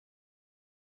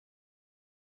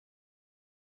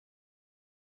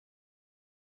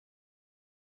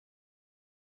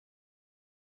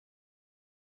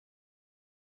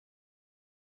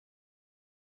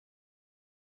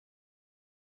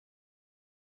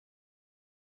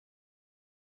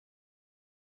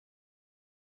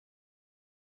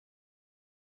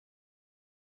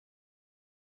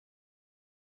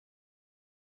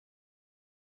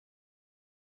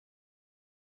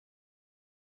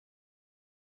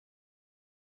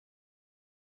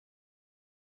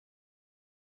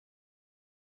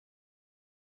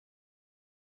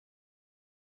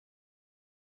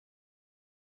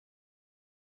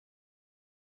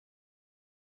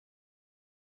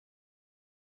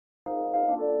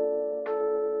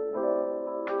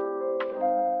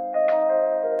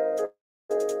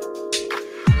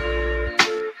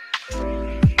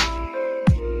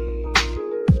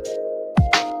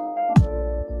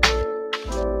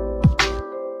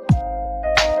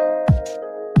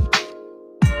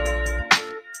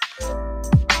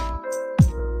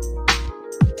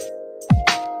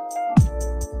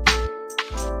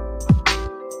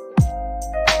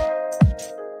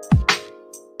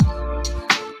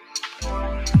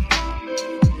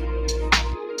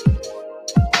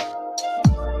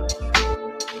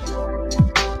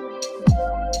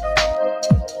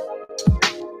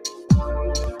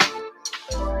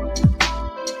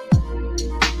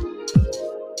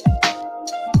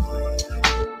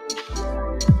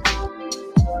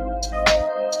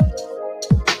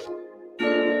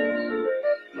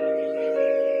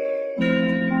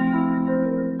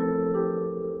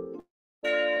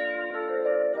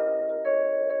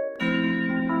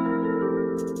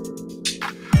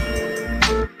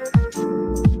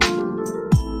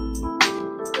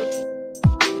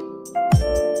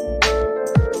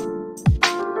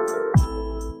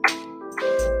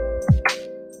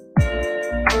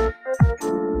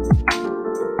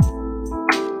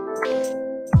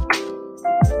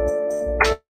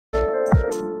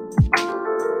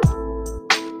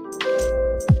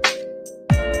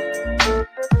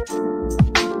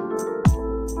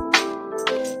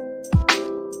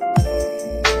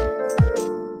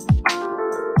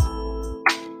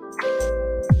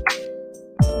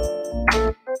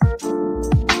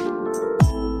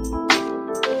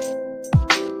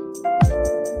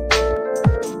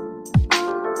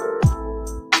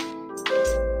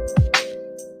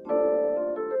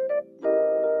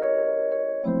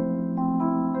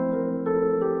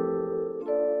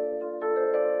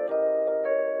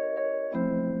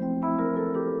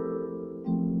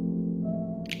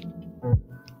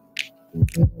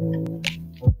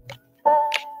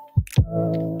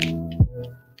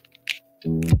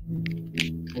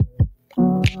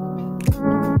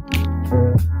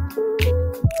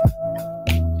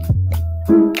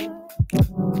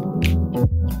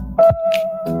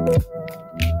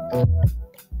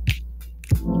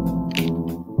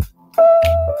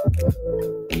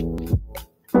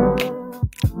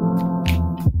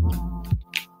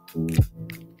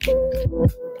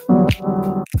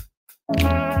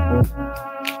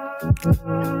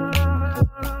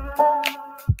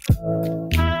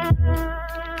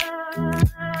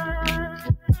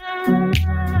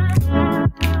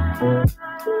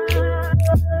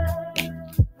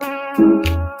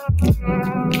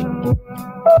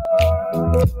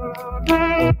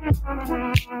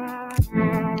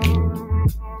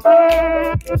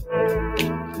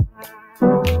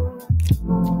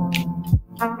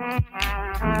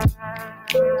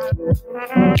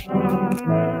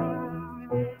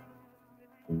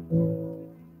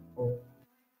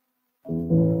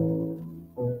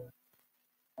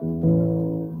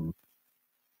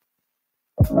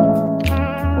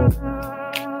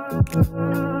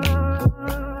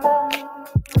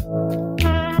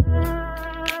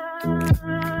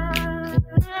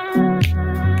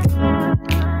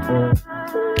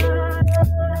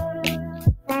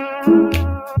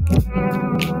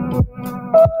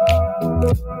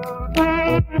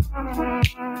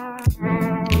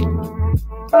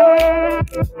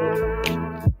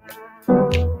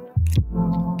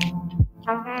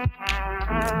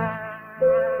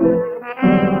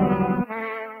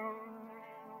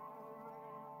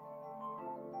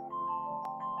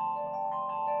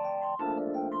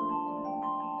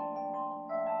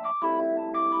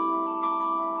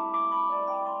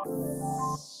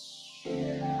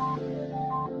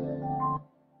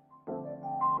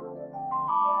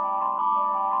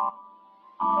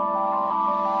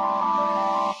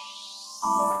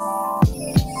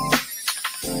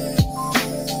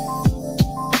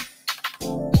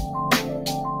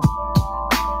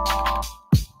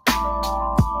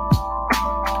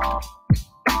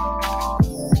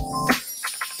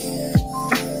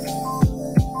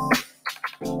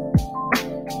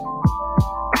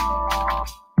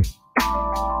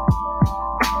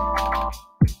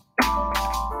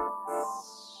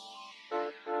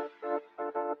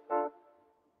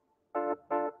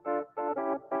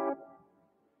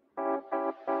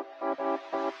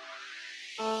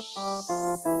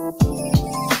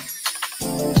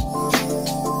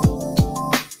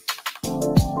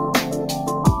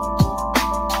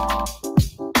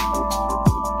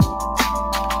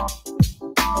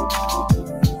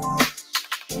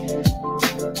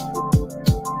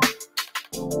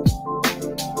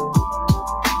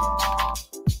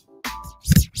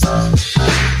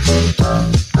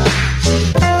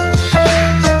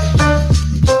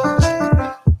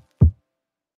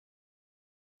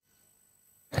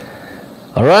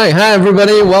All right, hi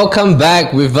everybody, welcome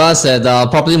back with us at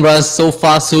Property Runs So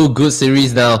Far So Good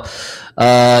series. Now,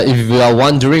 if you are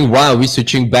wondering why are we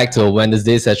switching back to a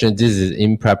Wednesday session, this is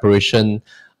in preparation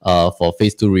for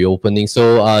phase 2 reopening.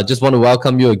 So just want to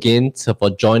welcome you again for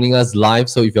joining us live.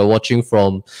 So if you're watching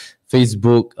from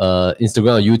Facebook,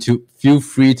 Instagram, or YouTube, feel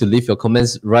free to leave your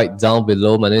comments right down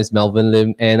below. My name is Melvin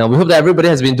Lim, and we hope that everybody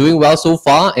has been doing well so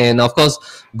far. And of course,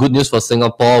 good news for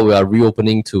Singapore, we are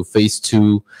reopening to phase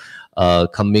 2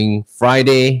 coming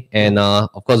Friday, and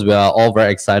of course we are all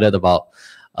very excited about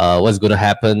what's going to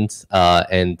happen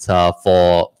and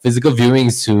for physical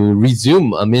viewings to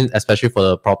resume. I mean, especially for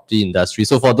the property industry.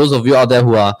 So for those of you out there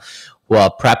who are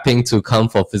prepping to come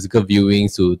for physical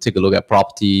viewings to take a look at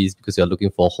properties because you're looking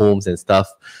for homes and stuff,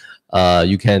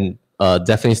 you can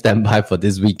definitely stand by for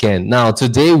this weekend. Now,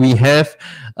 today we have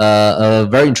a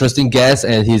very interesting guest,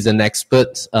 and he's an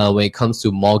expert when it comes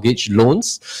to mortgage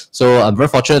loans. So I'm very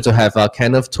fortunate to have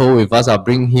Kenneth Toh with us. I'll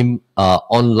bring him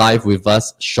on live with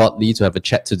us shortly to have a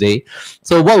chat today.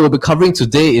 So what we'll be covering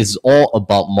today is all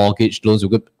about mortgage loans.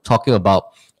 We'll be talking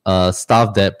about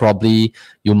stuff that probably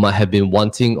you might have been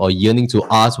wanting or yearning to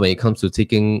ask when it comes to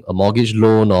taking a mortgage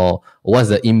loan, or what's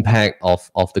the impact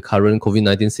of the current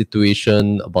COVID-19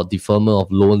 situation about deferment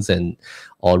of loans and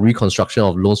or reconstruction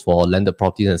of loans for landed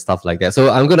properties and stuff like that. So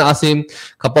I'm going to ask him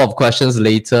a couple of questions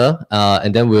later,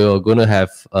 and then we're going to have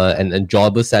an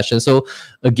enjoyable session. So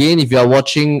again, if you are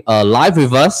watching live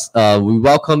with us, we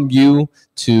welcome you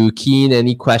to key in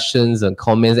any questions and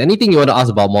comments. Anything you want to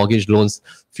ask about mortgage loans,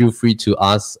 feel free to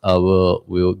ask.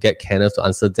 We'll get Kenneth to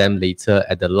answer them later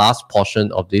at the last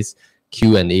portion of this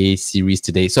Q&A series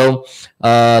today. So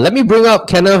let me bring up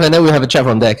Kenneth, and then we'll have a chat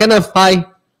from there. Kenneth, hi.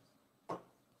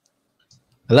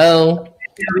 Hello.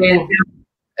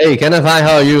 Hey, Kenneth, hi,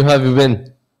 how are you? How have you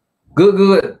been? Good,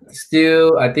 good.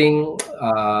 Still, I think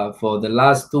for the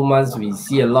last 2 months, we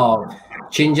see a lot of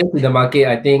changes in the market.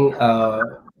 I think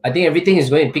everything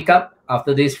is going to pick up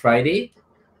after this Friday.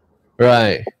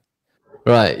 Right,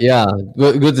 right, yeah.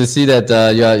 Good to see that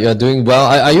you're doing well.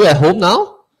 Are you at home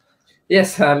now?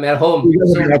 Yes, I'm at home. You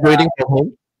guys So are operating from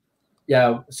home?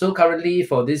 yeah. So currently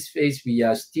for this phase, we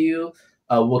are still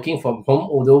working from home,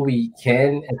 although we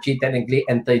can actually technically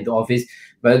enter into office.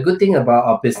 But a good thing about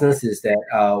our business is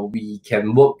that we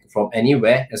can work from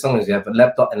anywhere as long as you have a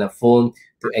laptop and a phone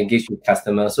to engage with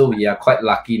customers. So we are quite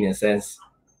lucky in a sense.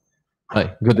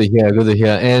 Right, good to hear, good to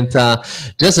hear. And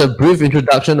just a brief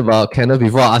introduction about Kenneth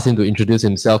before I ask him to introduce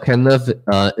himself. Kenneth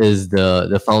is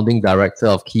the founding director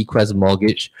of KeyQuest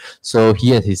Mortgage. So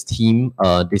he and his team,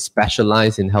 they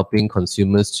specialize in helping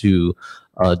consumers to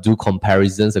do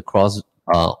comparisons across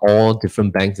all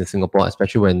different banks in Singapore,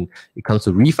 especially when it comes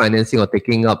to refinancing or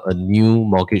taking up a new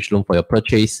mortgage loan for your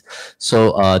purchase.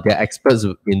 So they're experts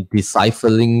in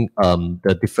deciphering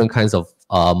the different kinds of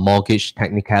mortgage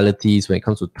technicalities when it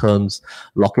comes to terms,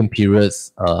 lock-in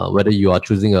periods, whether you are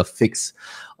choosing a fixed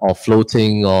or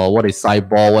floating, or what is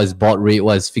SIBOR, what is board rate,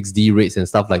 what is fixed D rates, and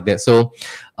stuff like that. So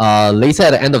later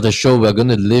at the end of the show, we're going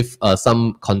to leave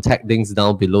some contact links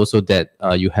down below so that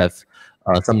you have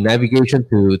some navigation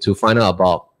to find out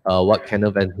about what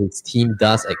Kenneth and his team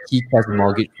does at KeyQuest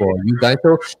Mortgage for you guys.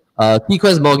 So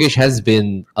KeyQuest Mortgage has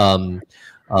been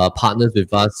partners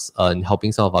with us in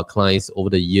helping some of our clients over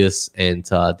the years, and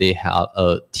they have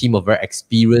a team of very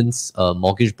experienced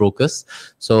mortgage brokers.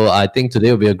 So I think today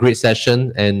will be a great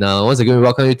session. And once again, we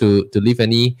welcome you to leave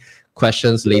any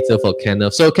questions later for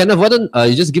Kenneth. So Kenneth, why don't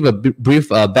you just give a brief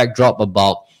backdrop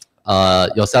about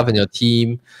yourself and your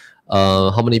team?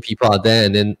 How many people are there,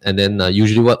 and then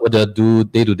usually what they do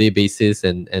day-to-day basis,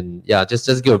 and yeah, just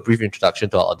give a brief introduction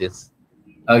to our audience.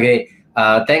 Okay.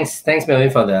 Thanks, Melvin,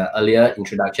 for the earlier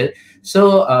introduction.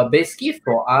 So, basically,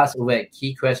 for us over at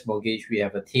KeyQuest Mortgage, we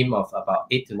have a team of about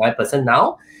 8 to 9 person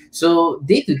now. So,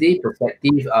 day-to-day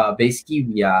perspective, basically,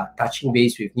 we are touching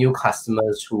base with new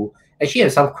customers who actually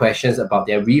have some questions about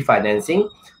their refinancing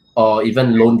or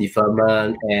even loan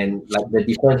deferment and like the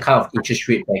different kind of interest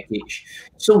rate package.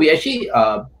 So, we actually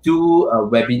do a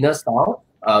webinar style.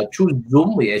 Through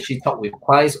Zoom, we actually talk with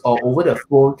clients, or over the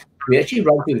phone we actually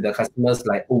run through with the customers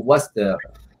like, oh, what's the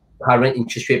current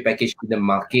interest rate package in the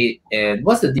market, and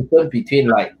what's the difference between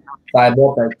like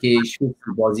SIBOR package, fixed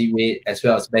deposit rate, as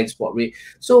well as bank spot rate.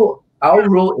 So our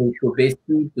role is to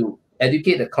basically to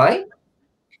educate the client.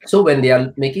 So when they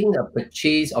are making a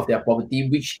purchase of their property,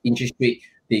 which interest rate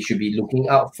they should be looking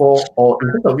out for, or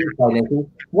in terms of refinancing,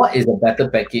 what is the better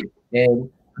package?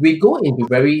 And we go into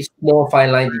very small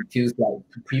fine line details like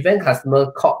to prevent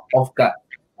customer caught off guard.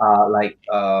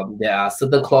 There are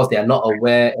certain clauses they are not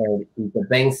aware, and if the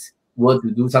banks were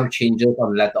to do some changes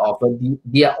on letter offer,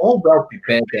 they are all well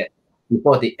prepared that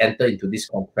before they enter into these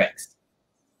contracts.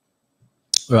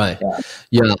 Right. Yeah.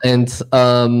 Yeah,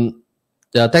 and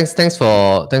yeah, thanks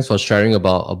for sharing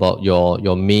about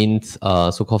your main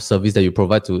so-called service that you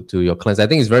provide to your clients. I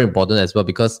think it's very important as well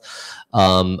because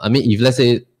I mean, if let's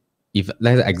say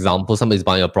example somebody's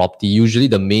buying a property, usually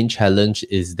the main challenge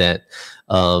is that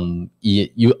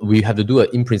we have to do an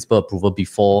in principle approval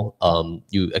before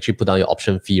you actually put down your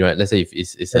option fee, right? Let's say if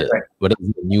it's Right. whether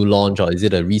it's a new launch or is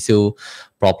it a resale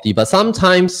property, but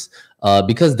sometimes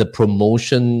because the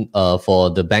promotion for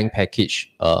the bank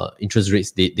package interest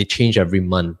rates, they change every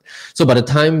month. So by the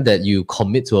time that you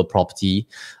commit to a property,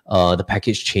 the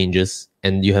package changes,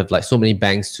 and you have like so many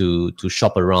banks to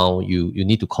shop around. You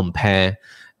need to compare,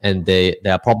 and there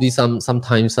are probably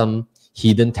sometimes some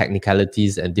hidden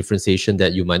technicalities and differentiation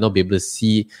that you might not be able to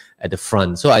see at the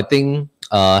front. So I think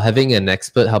having an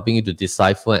expert helping you to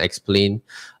decipher and explain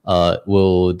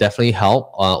will definitely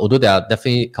help. Although there are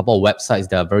definitely a couple of websites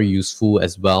that are very useful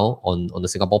as well on the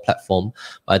Singapore platform.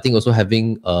 But I think also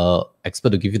having expert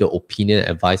to give you the opinion and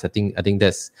advice, I think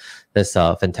that's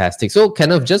fantastic. So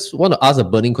Kenneth, just want to ask a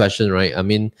burning question, right? I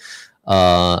mean,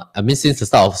 since the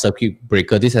start of circuit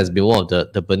breaker, this has been one of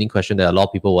the burning question that a lot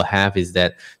of people will have, is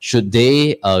that should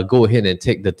they go ahead and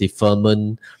take the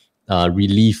deferment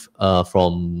relief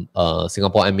from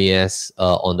Singapore MAS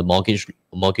on the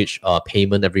mortgage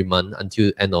payment every month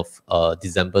until end of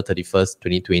December 31st,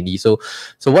 2020. So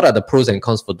what are the pros and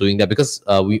cons for doing that? Because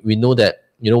we know that,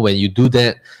 when you do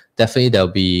that, definitely there'll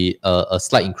be a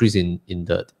slight increase in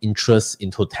the interest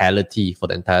in totality for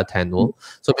the entire tenure.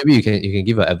 So maybe you can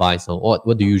give an advice on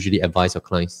what do you usually advise your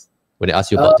clients when they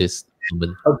ask you about this?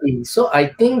 Okay, so I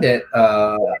think that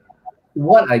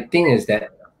what I think is that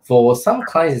for some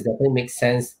clients, it definitely makes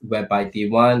sense whereby they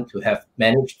want to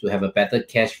manage to have a better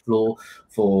cash flow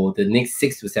for the next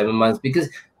 6 to 7 months. Because,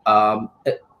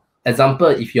 example,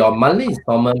 if your monthly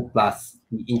installment plus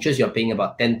the interest you're paying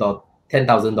about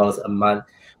 $10,000 a month,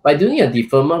 by doing a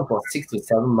deferment for 6 to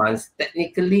 7 months,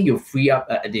 technically you free up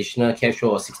an additional cash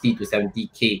flow of 60 to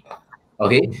 70K.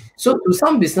 Okay, so to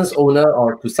some business owner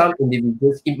or to some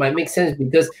individuals, it might make sense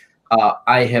because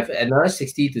I have another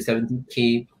 60 to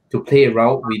 70K to play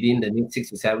around within the next 6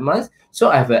 to 7 months. So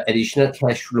I have an additional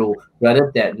cash flow rather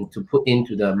than to put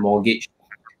into the mortgage.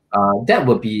 That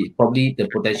would be probably the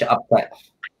potential upside.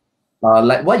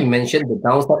 Like what you mentioned, the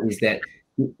downside is that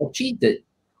actually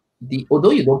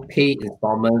although you don't pay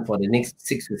installment for the next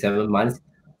 6 to 7 months,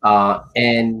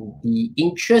 and the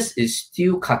interest is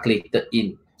still calculated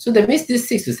in. So that means this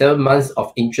 6 to 7 months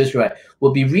of interest, right,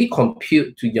 will be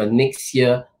recompute to your next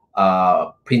year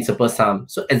principal sum.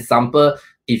 So example,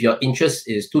 if your interest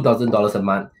is $2,000 a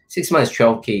month, 6 months is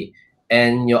 12K,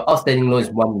 and your outstanding loan is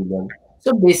 1 million.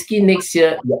 So basically next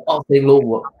year, your outstanding loan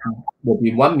will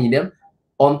be 1 million.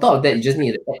 On top of that, you just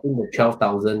need to add in the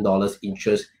 $12,000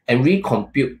 interest and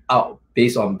recompute out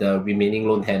based on the remaining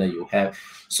loan tenor you have.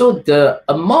 So the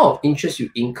amount of interest you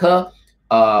incur,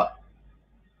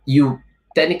 you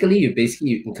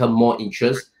basically incur more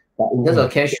interest. But in terms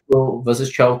of cash flow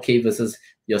versus 12K versus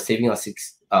your saving of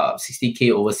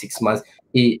 60K over 6 months,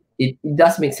 it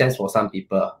does make sense for some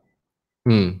people.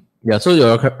 Yeah, so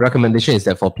your recommendation is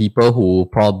that for people who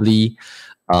probably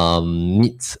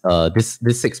needs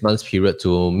this 6 months period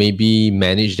to maybe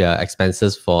manage their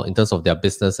expenses in terms of their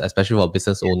business, especially for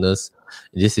business owners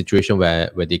in this situation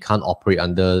where they can't operate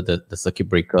under the circuit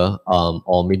breaker,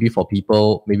 or maybe for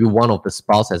people, maybe one of the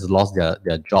spouse has lost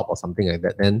their job or something like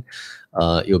that, then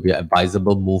it will be an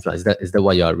advisable move. Is that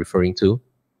what you are referring to?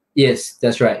 Yes,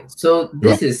 that's right. So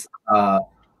this is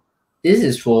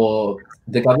for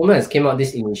the government has came out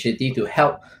this initiative to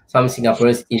help some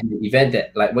Singaporeans in the event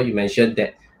that, like what you mentioned,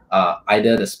 that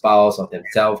either the spouse or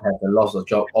themselves have a loss of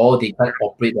job or they can't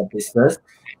operate their business.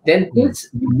 Then this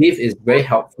relief is very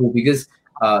helpful because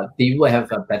they will have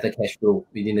a better cash flow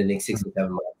within the next 6 to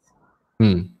 7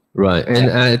 months. Right,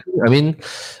 and I mean,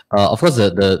 of course,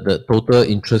 the total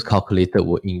interest calculated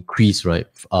will increase, right?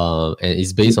 And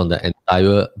it's based on the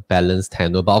entire balance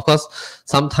tenure. But of course,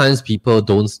 sometimes people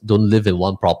don't live in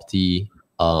one property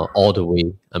all the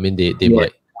way. I mean, they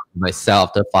might sell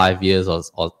after 5 years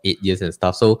or 8 years and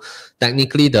stuff. So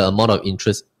technically, the amount of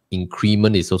interest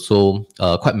increment is also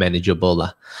quite manageable,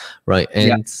 lah, right?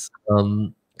 And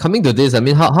coming to this, I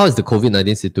mean, how is the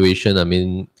COVID-19 situation? I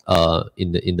mean,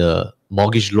 in the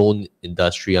mortgage loan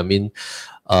industry, I mean,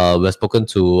 we've spoken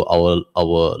to our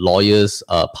lawyers,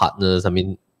 partners. I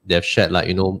mean, they've shared,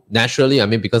 like, naturally, I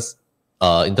mean, because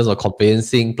in terms of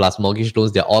conveyancing plus mortgage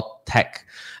loans, they're all tagged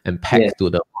and pegged to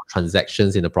the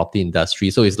transactions in the property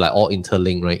industry. So it's like all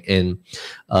interlinked, right? And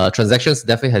transactions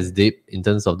definitely has dipped in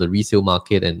terms of the resale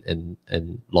market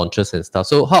and launches and stuff.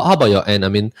 So how about your end? I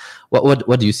mean,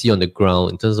 what do you see on the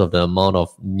ground in terms of the amount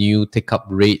of new take-up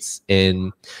rates?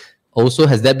 And also,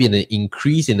 has there been an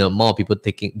increase in the amount of people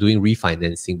doing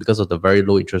refinancing because of the very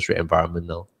low interest rate environment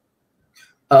now?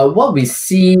 What we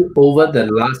see over the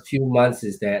last few months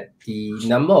is that the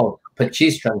number of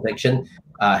purchase transaction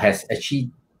has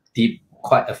actually dipped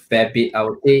quite a fair bit. I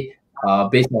would say,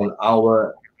 based on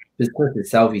our business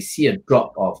itself, we see a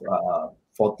drop of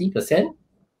 40%,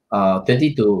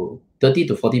 30 to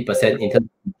 40% in terms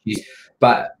of purchase.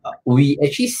 But we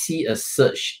actually see a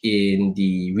surge in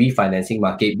the refinancing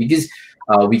market because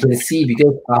we can see,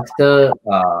 because after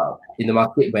in the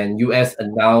market when US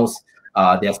announced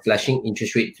they're slashing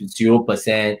interest rate to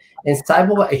 0%, and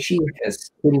SIBOR actually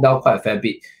has come down quite a fair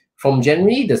bit. From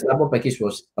January, the SIBOR package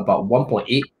was about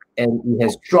 1.8, and it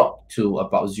has dropped to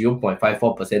about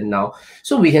 0.54% now.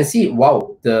 So we can see,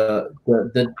 wow, the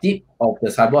dip of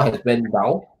the SIBOR has went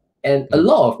down, and a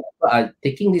lot of people are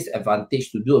taking this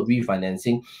advantage to do a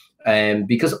refinancing. And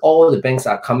because all the banks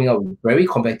are coming out with very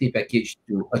competitive package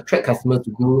to attract customers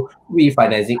to do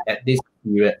refinancing at this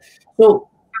period. So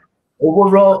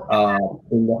overall,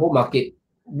 in the whole market,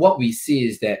 what we see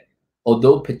is that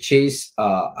although purchase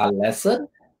are lessened,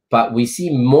 but we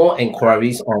see more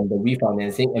inquiries on the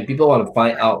refinancing, and people want to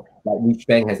find out like which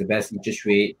bank has the best interest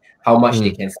rate, how much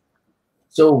they can.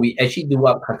 So we actually do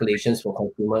up calculations for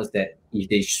consumers that if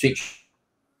they switch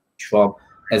from,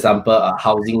 example, a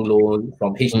housing loan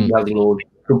from HDB housing loan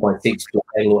 2.6 to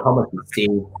bank loan, how much they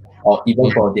save, or even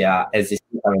for their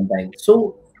existing current bank.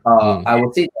 So I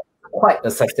would say quite a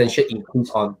substantial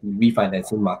increase on the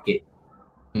refinancing market.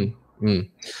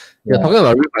 Yeah, talking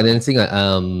about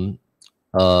refinancing,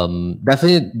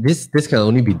 definitely this can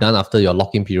only be done after your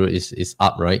lock-in period is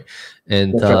up, right?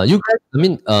 And Right. you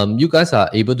guys, you guys are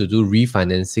able to do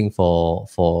refinancing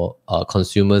for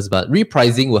consumers, but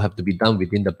repricing will have to be done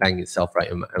within the bank itself, right?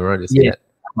 Am I right to say Yes, that?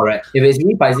 correct. If it's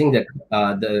repricing,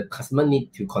 the customer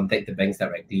need to contact the banks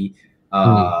directly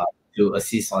Mm. to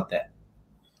assist on that.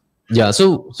 Yeah,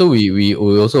 so we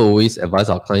also always advise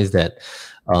our clients that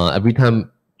every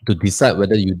time to decide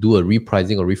whether you do a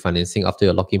repricing or refinancing after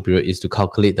your lock-in period is to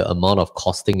calculate the amount of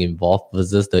costing involved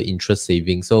versus the interest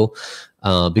saving. So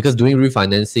because doing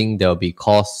refinancing, there will be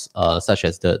costs such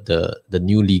as the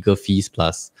new legal fees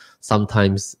plus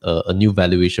sometimes a new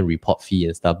valuation report fee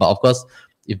and stuff. But of course,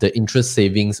 if the interest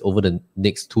savings over the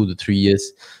next 2 to 3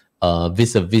 years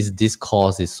vis-a-vis this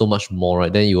cost is so much more,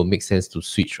 right, then it will make sense to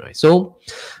switch, right? So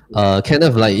kind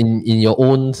of like in your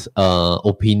own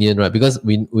opinion, right? Because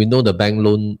we know the bank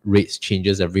loan rates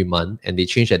changes every month and they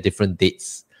change at different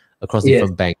dates across Yes.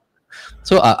 different banks.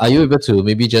 So are you able to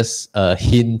maybe just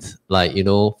hint, like,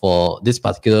 for this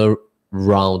particular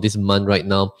round, this month right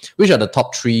now, which are the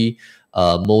top three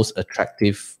most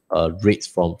attractive rates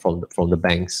from the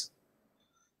banks?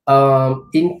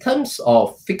 In terms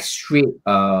of fixed rate,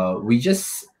 we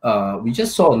just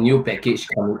saw a new package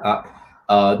coming up.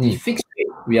 The fixed rate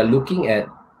we are looking at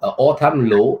all-time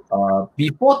low.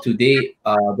 Before today,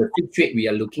 the fixed rate we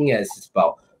are looking at is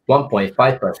about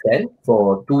 1.5%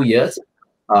 for 2 years.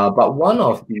 But one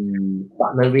of the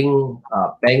partnering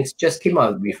banks just came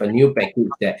out with a new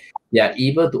package that they are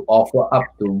able to offer up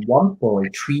to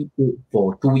 1.38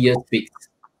 for 2 years fixed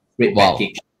rate Wow.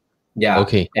 package. Yeah.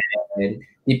 Okay. And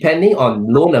depending on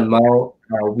loan amount,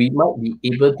 we might be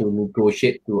able to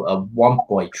negotiate to a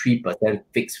 1.3%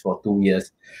 fixed for 2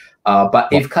 years. But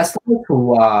if customers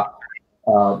who are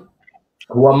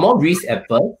more risk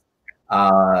averse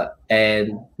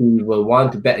and who will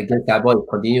want to bet against SIBOR and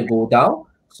continue to go down,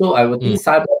 so I would think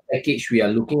SIBOR package we are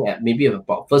looking at maybe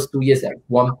about first 2 years at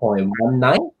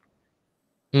 1.19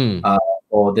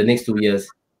 for the next 2 years.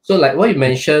 So like what you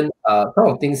mentioned, some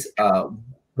of things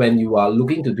when you are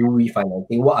looking to do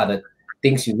refinancing, what are the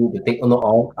things you need to take note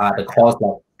of? Are the cost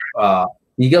of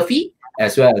legal fee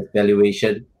as well as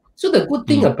valuation. So the good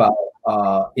thing about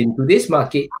in today's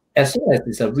market, as soon as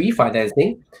it's a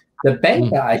refinancing, the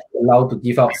banks are actually allowed to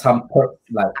give out some perks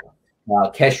like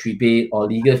cash rebate or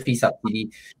legal fee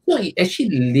subsidy. So it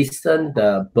actually lessens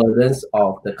the burdens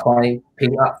of the client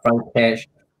paying upfront cash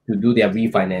to do their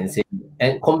refinancing.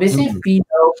 And convincing fee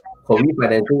now for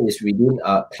refinancing is within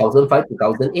 1,500 to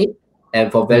 1,800,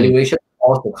 and for valuation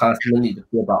cost, the customer need to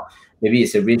pay about maybe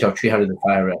it's a range of 300 to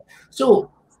 500. So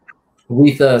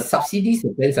with the subsidies the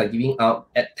banks are giving out,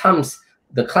 at times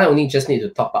the client only just need to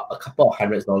top up a couple of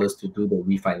 $100s to do the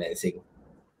refinancing.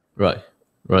 Right.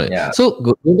 Right. Yeah. So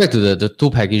going back to the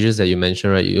two packages that you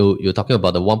mentioned, right? You're talking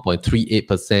about the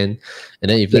 1.38%, and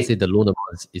then if let's say the loan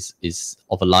amount is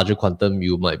of a larger quantum,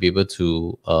 you might be able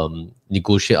to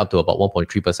negotiate up to about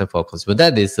 1.3% for a consumer.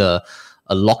 That is a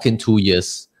lock-in 2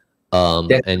 years,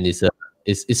 and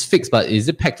it's fixed. But is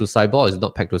it pegged to SIBOR or is it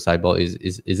not pegged to SIBOR?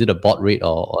 Is it a board rate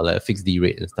or like a fixed D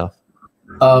rate and stuff?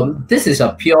 This is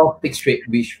a pure fixed rate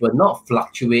which will not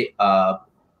fluctuate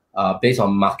based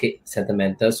on market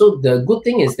sentimental. So the good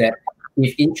thing is that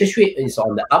if interest rate is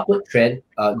on the upward trend,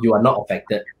 you are not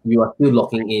affected. You are still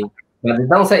locking in. But the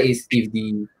downside is if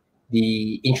the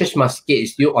interest market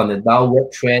is still on the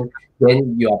downward trend,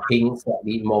 then you are paying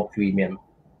slightly more premium.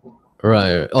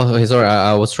 Right. Oh, okay. Sorry,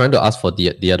 I was trying to ask for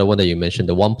the other one that you mentioned,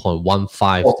 the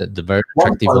 1.15, the very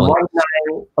attractive one.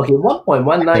 1.19. Okay,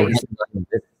 1.19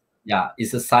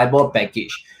 is a SIBOR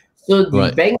package. So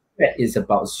the bank rate is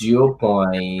about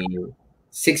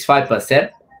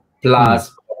 0.65%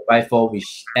 plus 0.54,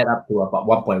 which add up to about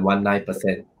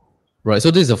 1.19%. Right.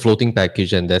 So this is a floating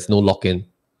package and there's no lock-in.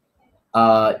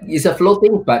 It's a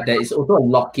floating, but there is also a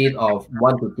lock-in of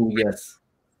 1 to 2 years.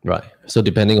 Right. So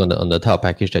depending on the type of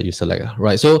package that you select,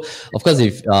 right? So of course,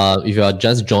 if you are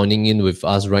just joining in with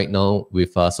us right now,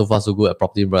 with So Far So Good at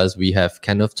Property Brothers, we have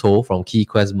Kenneth Toh from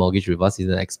KeyQuest Mortgage with us. He's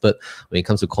an expert when it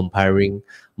comes to comparing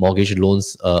mortgage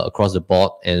loans across the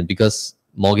board, and because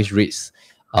mortgage rates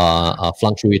are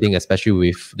fluctuating, especially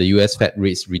with the US Fed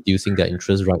rates reducing their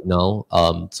interest right now.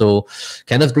 So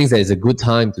Kenneth thinks that it's a good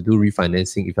time to do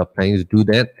refinancing if you're planning to do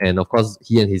that. And of course,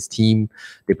 he and his team,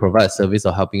 they provide a service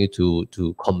of helping you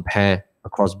to compare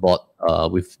across board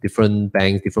with different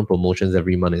banks, different promotions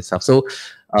every month and stuff. So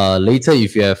later,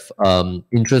 if you have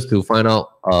interest to find out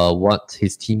what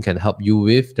his team can help you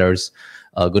with, there's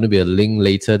going to be a link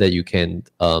later that you can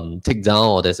take down,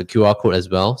 or there's a QR code as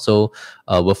well. So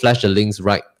we'll flash the links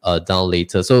right down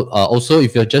later. So also,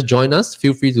 if you're just joined us,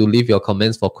 feel free to leave your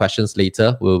comments for questions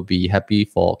later. We'll be happy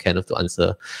for Kenneth to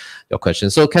answer your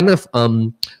questions. So Kenneth,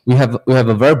 we have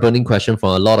a very burning question from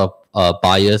a lot of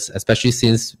buyers, especially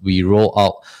since we roll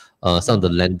out some of the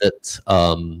landed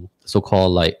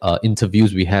so-called like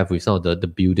interviews we have with some of the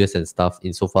builders and stuff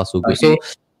in So Far So Good. Okay.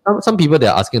 So some people,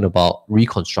 they're asking about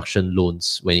reconstruction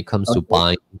loans when it comes to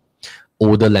buying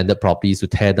older landed properties to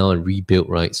tear down and rebuild,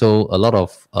 right? So a lot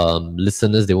of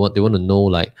listeners, they want to know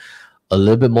like a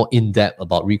little bit more in depth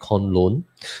about recon loan.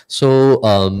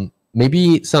 So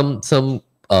maybe some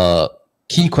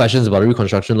key questions about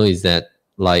reconstruction loan is that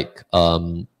like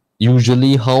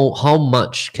usually how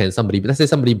much can somebody, let's say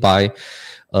somebody buy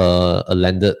a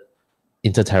landed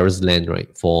inter-terrace land,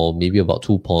 right, for maybe about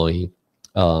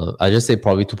I just say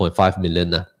probably 2.5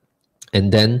 million.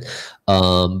 And then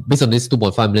based on this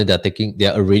 2.5 million,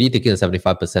 they're already taking a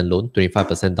 75% loan,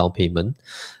 25% down payment.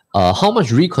 How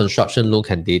much reconstruction loan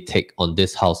can they take on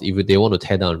this house if they want to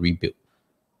tear down and rebuild?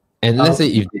 And let's say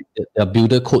if the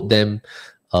builder quote them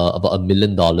about $1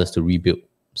 million to rebuild.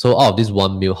 So out of this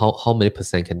 1 mil, how many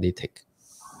percent can they take?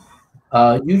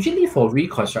 Usually for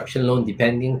reconstruction loan,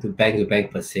 depending to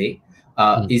bank per se,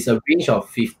 is a range of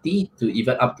 50 to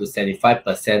even up to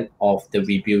 75% of the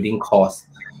rebuilding cost.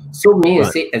 So may I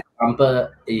say, example,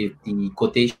 if the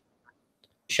quotation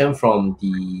from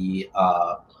the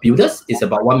builders is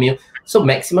about 1 mil, so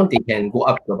maximum they can go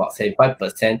up to about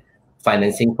 75%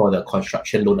 financing for the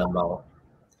construction loan amount.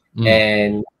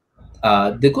 And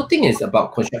the good thing is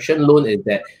about construction loan is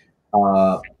that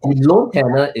the loan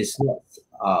tenor is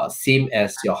not same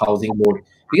as your housing loan,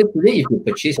 because today if you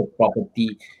purchase a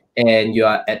property and you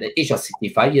are at the age of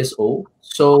 65 years old,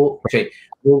 so if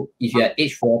you are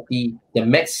age 40, the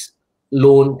max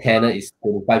loan tenor is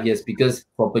 25 years, because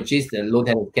for purchase the loan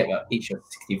tenor is kept at age of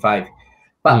 65.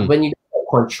 But when you do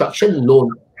a construction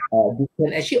loan, we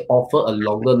can actually offer a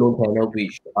longer loan tenor,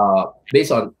 which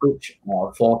based on age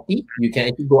 40, you can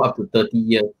actually go up to 30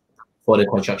 years for the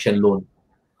construction loan.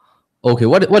 Okay,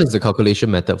 what is the calculation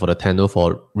method for the tenor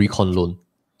for recon loan?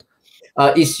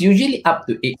 It's usually up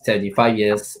to age 75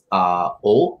 years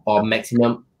old, or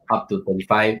maximum up to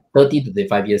 30 to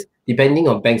 35 years, depending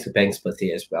on banks to banks per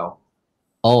se as well.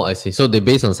 Oh, I see. So they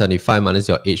based on 75 minus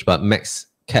your age, but max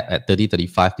cap at 30,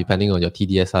 35, depending on your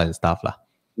TDSR and stuff lah.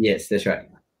 Yes, that's right.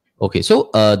 Okay, so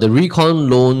the recon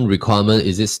loan requirement,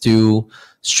 is it still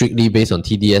strictly based on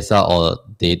TDSR, or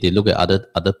they look at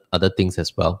other things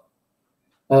as well?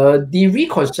 The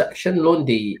reconstruction loan,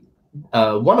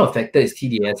 one of the factor is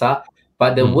TDSR,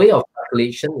 but the way of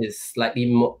calculation is slightly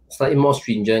more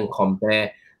stringent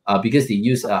compared because they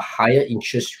use a higher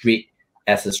interest rate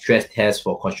as a stress test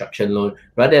for construction loan.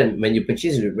 Rather than when you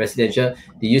purchase residential,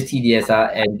 they use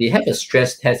TDSR and they have a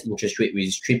stress test interest rate which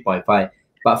is 3.5.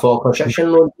 But for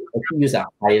construction loan, they actually use a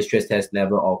higher stress test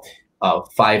level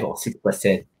of 5 or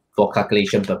 6% for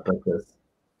calculation purposes.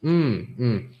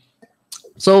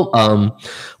 So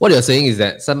what you're saying is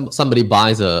that somebody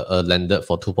buys a landed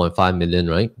for 2.5 million,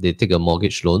 right? They take a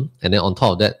mortgage loan, and then on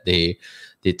top of that, they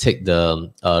take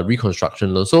the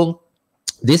reconstruction loan. So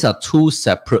these are two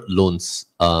separate loans,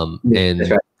 and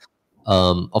right.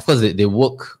 Of course they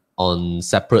work on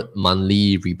separate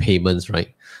monthly repayments,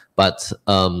 right? But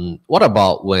what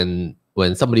about when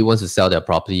somebody wants to sell their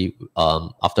property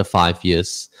after 5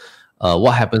 years?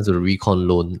 What happens to the recon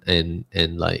loan, and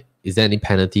like, is there any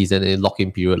penalties and any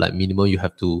lock-in period, like minimum you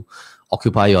have to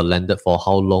occupy your landed for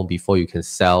how long before you can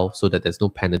sell, so that there's no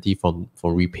penalty from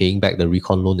repaying back the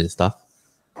recon loan and stuff?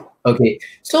 Okay,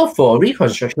 so for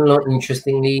reconstruction loan,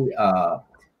 interestingly,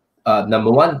 number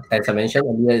one, as I mentioned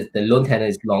earlier, the loan tenor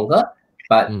is longer,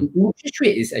 but the interest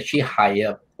rate is actually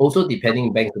higher, also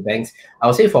depending bank to banks. I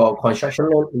would say for construction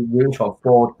loan, it range from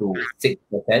 4 to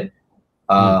 6%.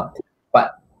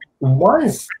 But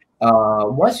once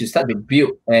you start to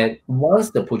build, and once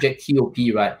the project TOP,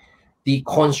 right, the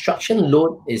construction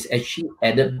loan is actually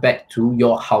added back to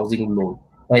your housing loan,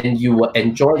 and you will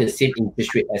enjoy the same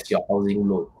interest rate as your housing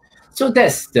loan. So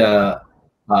that's the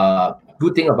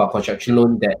good thing about construction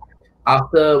loan, that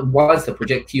once the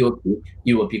project TOP,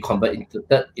 you will be converted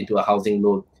into a housing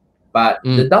loan. But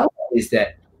the downside is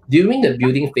that during the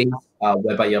building phase,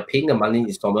 whereby you're paying the monthly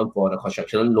installment for the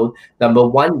construction loan, number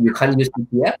one, you can't use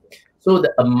CPF. So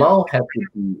the amount has to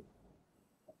be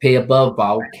payable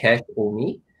via cash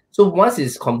only. So once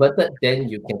it's converted, then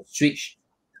you can switch.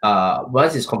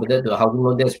 Once it's converted to a housing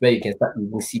loan, that's where you can start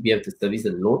using CPF to service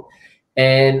the loan.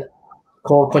 And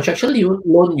for construction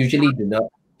loan, usually do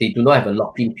not have a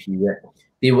lock-in period.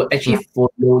 They will actually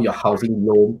follow your housing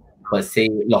loan per se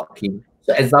lock-in.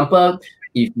 So example,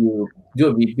 if you do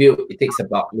a rebuild, it takes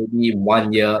about maybe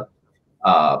 1 year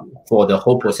for the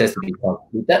whole process to be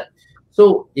completed.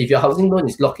 So if your housing loan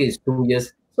is locked in is 2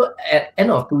 years, so at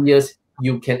end of 2 years,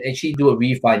 you can actually do a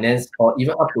refinance or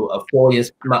even up to a 4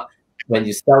 years mark. When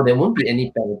you sell, there won't be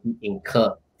any penalty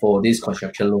incurred for this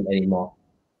construction loan anymore.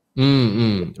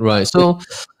 Right. So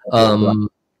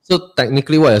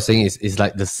technically what you're saying is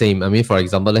like the same. I mean, for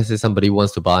example, let's say somebody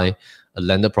wants to buy a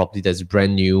landed property that's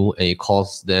brand new and it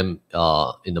costs them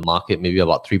in the market maybe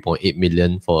about 3.8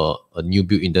 million for a new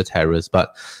built in the terrace,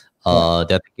 but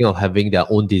they're thinking of having their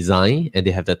own design and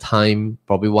they have the time,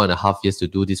 probably 1.5 years to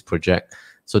do this project.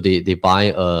 So they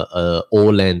buy a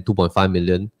old land, 2.5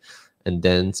 million, and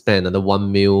then spend another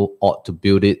 1 mil odd to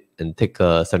build it and take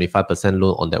a 75%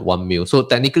 loan on that 1 mil. So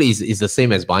technically it's the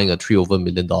same as buying a $3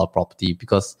 million property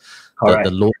because the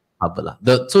loan cover.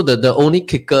 The only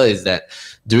kicker is that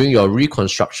during your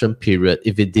reconstruction period,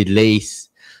 if it delays,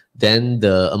 then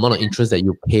the amount of interest that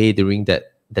you pay during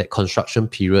that construction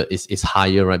period is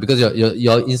higher, right? Because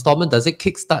your installment, does it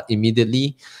kickstart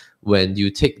immediately when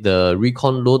you take the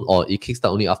recon loan, or it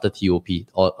kickstart only after TOP,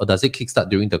 or does it kickstart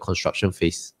during the construction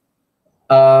phase?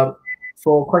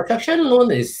 For construction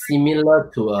loan is similar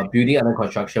to a building under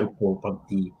construction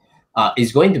property.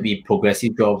 It's going to be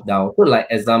progressive drop down. So like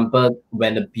example,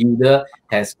 when the builder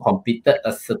has completed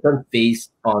a certain phase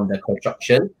on the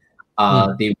construction,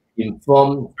 they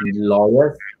inform the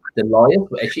lawyers. The lawyers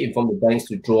will actually inform the banks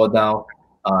to draw down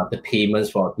the payments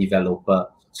for a developer.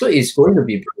 So it's going to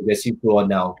be progressive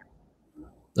drawdown.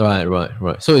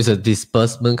 Right. So it's a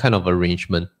disbursement kind of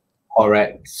arrangement.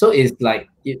 Correct. So it's like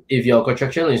if your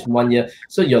construction loan is 1 year,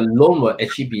 so your loan will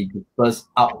actually be disbursed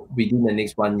out within the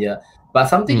next 1 year. But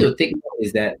something to take note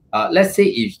is that let's say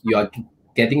if you are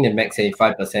getting the max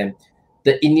 75%,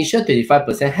 the initial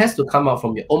 25% has to come out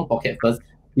from your own pocket first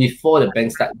before the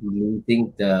bank start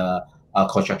releasing the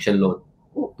construction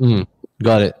loan.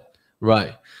 Got it.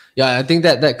 Right. Yeah, I think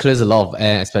that clears a lot of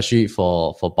air, especially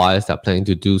for buyers that are planning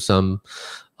to do some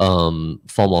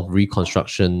form of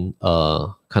reconstruction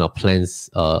kind of plans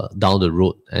down the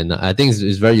road. And I think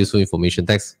it's very useful information.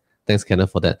 Thanks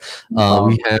Kenneth, for that.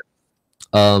 We have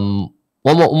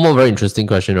one more very interesting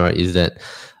question, right? Is that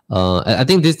I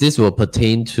think this will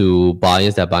pertain to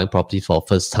buyers that are buying property for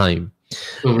first time,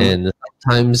 and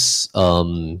sometimes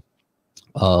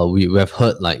we have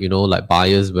heard, like, like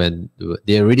buyers when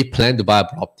they already plan to buy a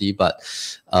property, but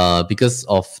because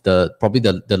of probably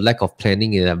the lack of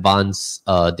planning in advance,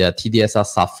 their TDSR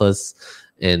suffers,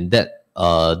 and that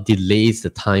delays the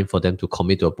time for them to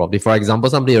commit to a property. For example,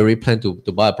 somebody already planned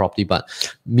to buy a property, but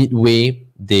midway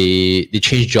they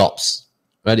change jobs,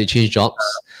 right? They change jobs,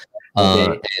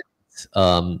 and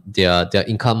their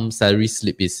income salary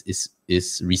slip is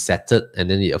resetted, and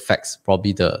then it affects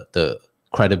probably the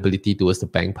credibility towards the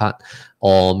bank part.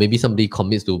 Or maybe somebody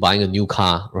commits to buying a new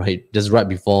car, right, just right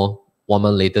before 1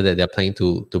 month later that they're planning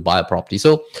to buy a property.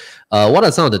 So what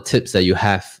are some of the tips that you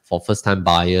have for first-time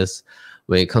buyers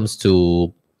when it comes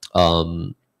to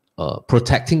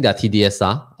protecting their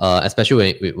TDSR,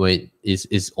 especially when it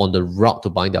is on the route to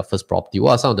buying their first property?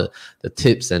 What are some of the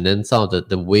tips, and then some of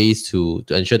the ways to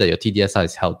ensure that your TDSR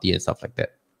is healthy and stuff like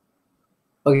that?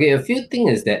 Okay, a few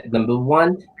things is that number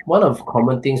one of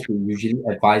common things we usually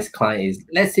advise clients is,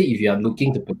 let's say if you are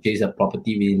looking to purchase a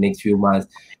property within the next few months,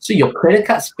 so your credit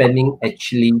card spending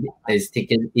actually is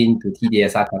taken into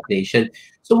TDSR calculation.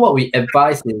 So what we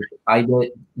advise is either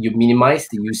you minimize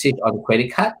the usage on the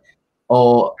credit card,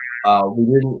 or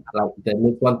within like the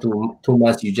next 1 to 2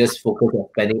 months, you just focus on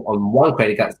spending on one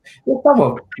credit card.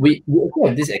 So we also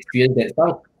have this experience that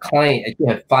some clients actually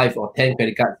have 5 or 10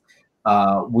 credit cards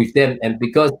with them, and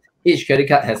because each credit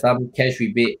card has some cash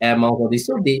rebate, air miles, all this,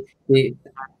 so they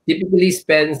typically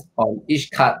spend on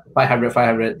each card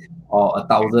 500 or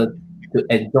 1,000 to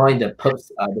enjoy the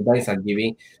perks the banks are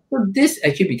giving. So this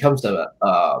actually becomes a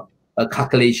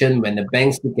calculation when the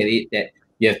banks look at it, that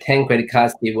you have 10 credit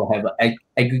cards, they will have an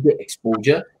aggregate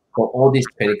exposure for all these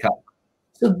credit cards.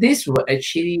 So this will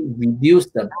actually reduce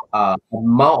the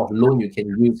amount of loan you can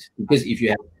use, because if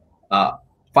you have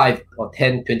 5 or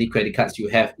 10, 20 credit cards you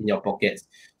have in your pockets.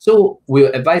 So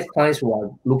we'll advise clients who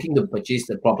are looking to purchase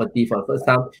the property for the first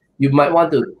time, you might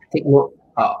want to take note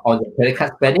on your credit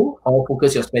card spending, or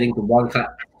focus your spending to one card.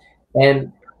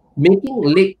 And making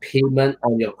late payment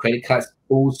on your credit cards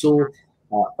also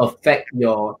affect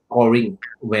your scoring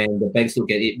when the banks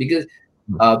look at it. Because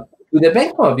to the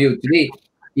bank point of view today,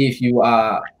 if you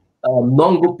are a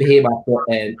non-good paymaster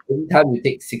and every time you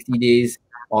take 60 days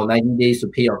or 90 days to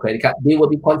pay your credit card, they will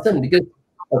be concerned, because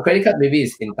a credit card maybe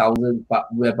is in thousands, but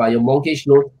whereby your mortgage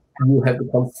loan, you have to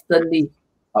constantly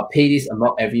pay this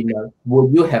amount every month? Will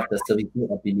you have the servicing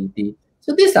ability?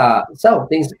 So these are some of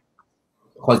things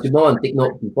consumer want to take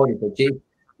note before they purchase.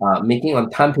 Making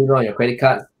on time payment on your credit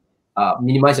cards,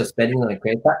 minimize your spending on your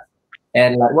credit card,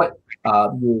 and like what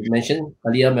you mentioned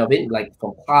earlier, Melvin, like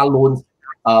for car loans,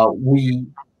 we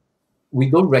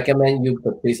don't recommend you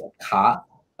purchase a car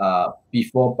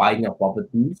before buying a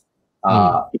property.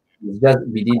 It's just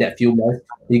within that few months,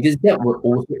 because that will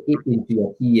also eat into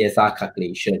your TDSR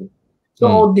calculation. So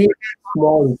all these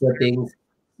small little things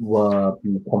will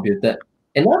be computed.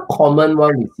 Another common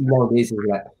one we see nowadays is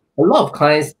like a lot of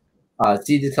clients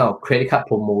see this kind of credit card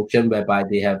promotion whereby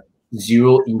they have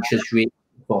 0 interest rate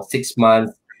for 6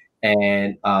 months,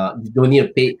 and you don't need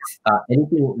to pay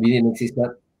anything within the next 6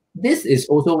 months. This is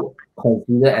also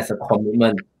considered as a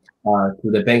commitment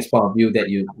to the bank's point of view, that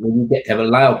you when you have a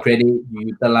line of credit, you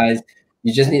utilize,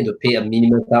 you just need to pay a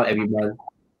minimum down every month.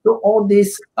 So all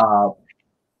these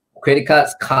credit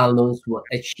cards, car loans will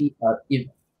actually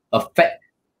affect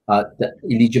the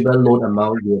eligible loan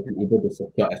amount you will be able to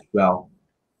secure as well.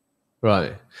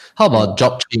 Right. How about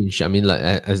job change? I mean, like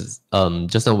as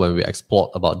just now when we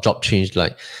explored about job change,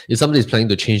 like if somebody is planning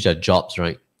to change their jobs,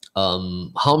 right?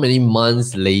 How many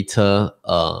months later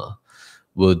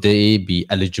will they be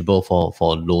eligible for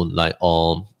a loan? Like,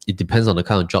 or it depends on the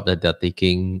kind of job that they're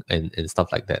taking and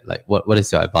stuff like that. Like, what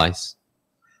is your advice?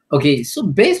 Okay, so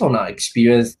based on our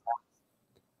experience,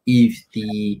 if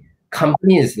the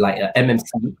company is like a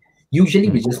MMC, usually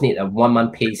we just need a 1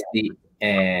 month pay slip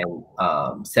and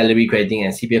salary crediting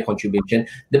and CPF contribution.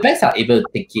 The banks are able to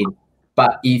take in.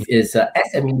 But if it's a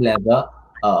SME level,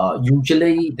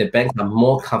 usually the banks are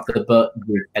more comfortable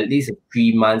with at least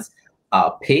 3 months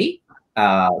pay,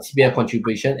 CPF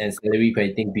contribution and salary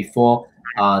crediting before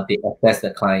they assess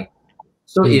the client.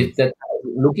 So if the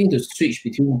looking to switch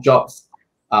between jobs,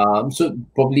 so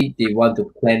probably they want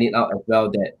to plan it out as well,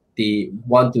 that they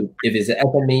want to, if it's an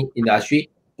SME industry,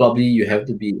 probably you have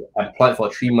to be employed for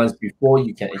 3 months before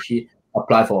you can actually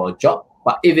apply for a job.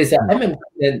 But if it's an MMC,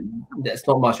 then that's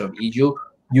not much of an issue.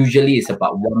 Usually it's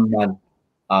about 1 month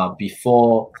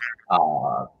before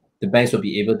the banks will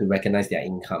be able to recognize their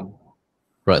income.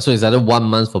 Right. So it's either 1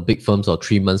 month for big firms or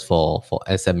 3 months for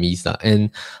SMEs.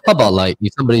 And how about like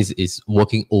if somebody is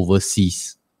working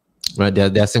overseas, right? They're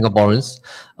Singaporeans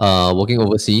working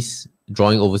overseas,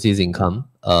 drawing overseas income,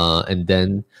 and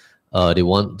then they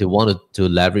want to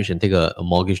leverage and take a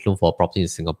mortgage loan for a property in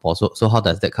Singapore. So how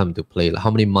does that come into play? Like how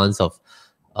many months of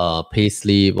pay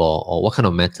slip or what kind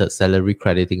of method, salary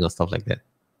crediting or stuff like that?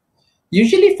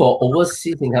 Usually for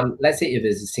overseas income, let's say if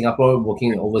it's Singapore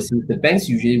working overseas, the banks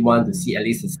usually want to see at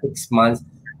least a 6 months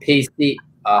pay slip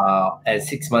and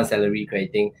 6 months salary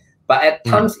crediting. But at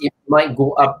times it might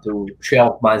go up to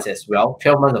 12 months as well,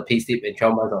 12 months of pay slip and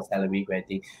 12 months of salary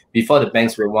crediting before the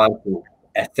banks will want to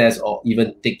assess or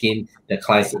even take in the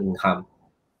client's income.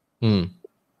 So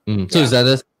it's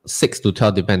either 6 to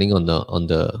 12 depending on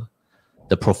the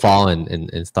profile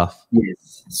and stuff.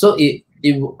 Yes. So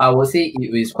I would say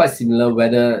it is quite similar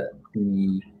whether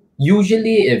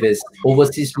usually if it's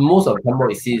overseas, most of the time what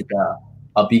we see is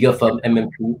a bigger firm,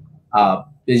 MMP.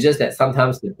 It's just that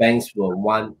sometimes the banks will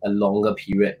want a longer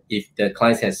period if the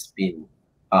client has been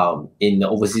in the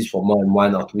overseas for more than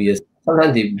 1 or 2 years.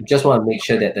 Sometimes they just want to make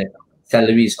sure that the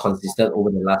salary is consistent over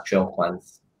the last 12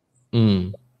 months.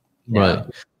 Right.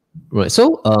 Right.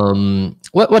 So,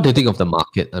 what do you think of the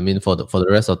market? I mean, for the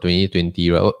rest of 2020,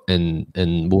 right, and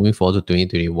moving forward to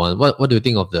 2021, what do you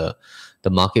think of the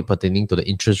market pertaining to the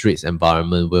interest rates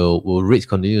environment? Will rates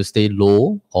continue to stay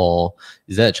low, or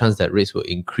is there a chance that rates will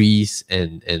increase?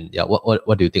 And yeah,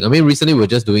 what do you think? I mean, recently we're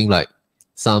just doing like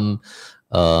some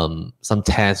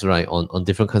tests, right, on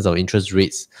different kinds of interest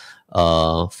rates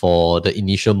for the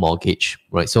initial mortgage,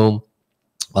 right? So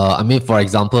I mean, for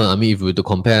example, I mean, if we were to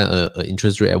compare an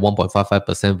interest rate at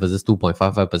 1.55% versus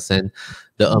 2.55%,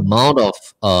 the amount of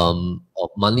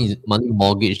money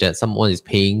mortgage that someone is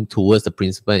paying towards the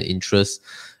principal and interest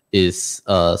is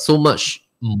so much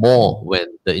more when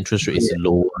the interest rate is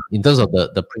low in terms of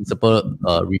the principal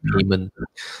repayment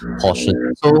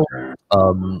portion. So,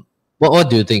 what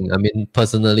do you think? I mean,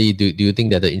 personally, do you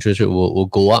think that the interest rate will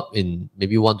go up in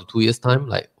maybe 1 to 2 years time?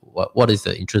 Like, what is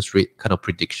the interest rate kind of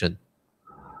prediction?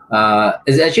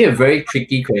 It's actually a very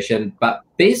tricky question, but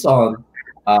based on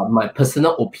my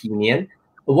personal opinion,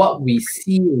 what we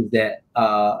see is that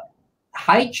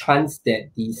high chance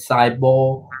that the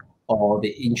SIBOR or the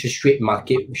interest rate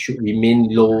market should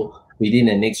remain low within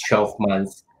the next 12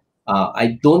 months.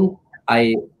 We don't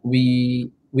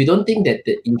think that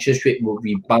the interest rate will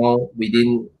rebound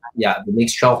within the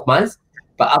next 12 months.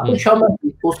 But after 12 months,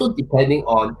 it's also depending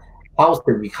on how's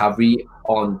the recovery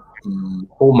on the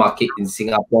whole market in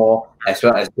Singapore as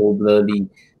well as globally.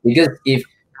 Because if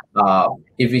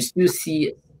we still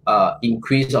see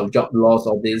increase of job loss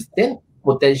or this, then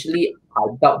potentially I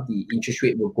doubt the interest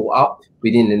rate will go up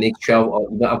within the next 12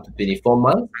 or even up to 24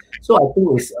 months. So I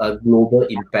think it's a global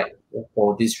impact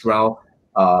for this round.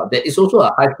 There is also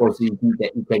a high possibility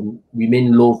that it can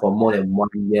remain low for more than 1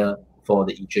 year for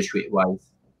the interest rate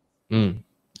wise. Right.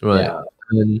 Yeah.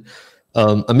 And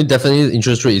I mean, definitely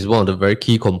interest rate is one of the very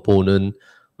key component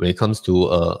when it comes to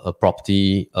a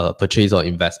property purchase or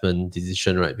investment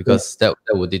decision, right? Because that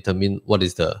will determine what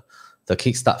is the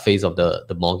kickstart phase of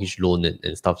the mortgage loan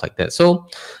and stuff like that. So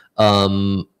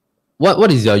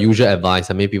what is your usual advice?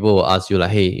 I mean, people will ask you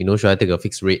like, hey, you know, should I take a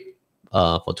fixed rate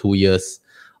for 2 years?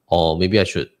 Or maybe I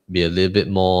should be a little bit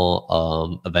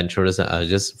more adventurous and I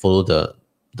just follow the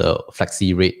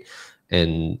flexi rate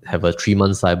and have a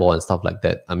 3-month SIBOR and stuff like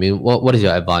that. I mean, what is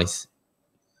your advice?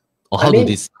 Or how do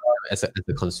this as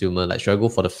a consumer? Like, should I go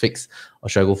for the fixed or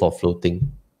should I go for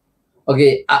floating?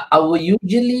 Okay, I will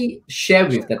usually share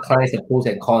with the clients the pros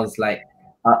and cons. Like,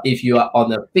 if you are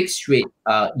on a fixed rate,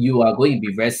 you are going to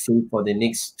be very safe for the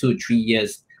next 2-3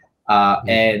 years.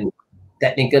 And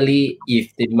technically,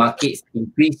 if the markets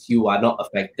increase, you are not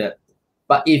affected.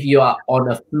 But if you are on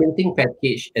a floating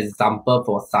package, example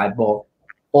for SIBOR,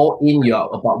 all in you are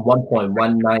about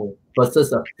 1.19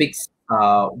 versus a fixed,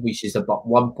 which is about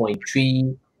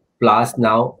 1.3 plus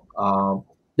now.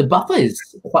 The buffer is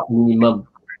quite minimum,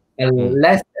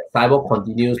 unless the SIBOR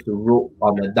continues to roll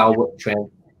on a downward trend.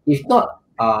 If not,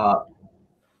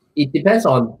 it depends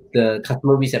on the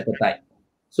customer risk appetite.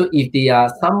 So if they are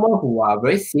someone who are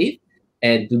very safe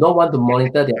and do not want to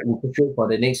monitor their interest rate for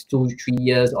the next 2-3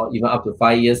 years or even up to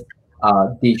 5 years,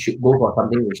 they should go for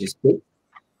something which is fixed.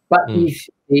 But if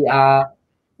they are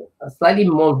slightly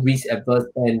more risk averse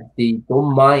and they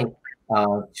don't mind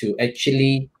to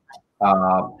actually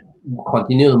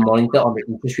continue to monitor on the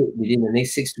interest rate within the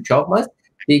next 6 to 12 months,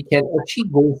 they can actually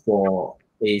go for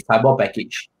a SIBOR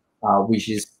package, which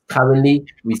is currently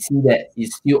we see that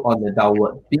is still on the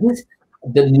downward, because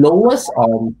the lowest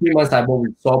on 3-month SIBOR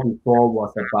we saw before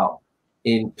was about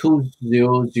in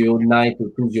 2009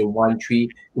 to 2013, it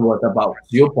was about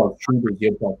 0.3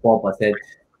 to 0.4%.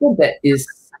 So that is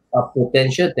a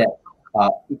potential that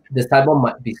the SIBOR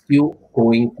might be still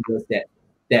going towards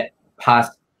that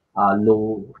past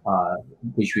low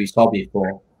which we saw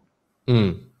before.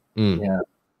 Yeah.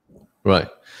 Right.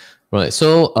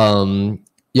 So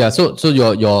yeah, so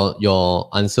your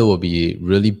answer will be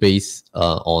really based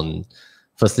on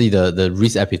firstly the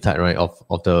risk appetite, right,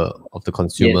 of the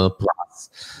consumer, plus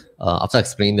after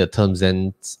explaining the terms,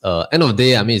 and end of the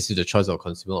day, I mean, it's the choice of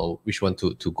consumer or which one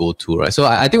to go to, right? So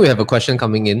I think we have a question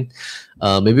coming in.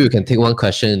 Maybe we can take one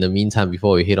question in the meantime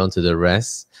before we head on to the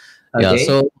rest. Okay. Yeah,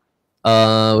 so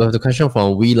we have the question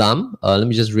from Wee Lam. Let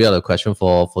me just read out the question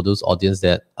for those audience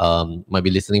that might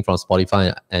be listening from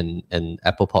Spotify and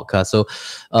Apple Podcast. So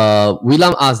Wee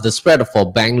Lam asked, the spread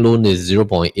for bank loan is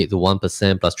 0.8 to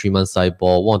 1% plus 3-month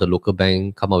SIBOR. One of the local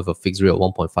bank come up with a fixed rate of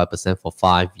 1.5% for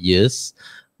 5 years.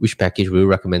 Which package will you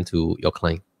recommend to your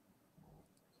client?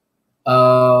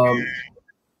 I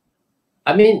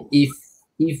mean, if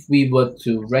we were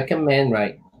to recommend,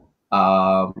 right,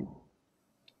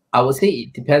 I would say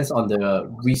it depends on the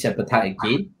risk appetite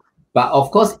again. But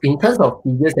of course, in terms of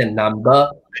figures and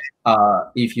number,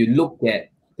 if you look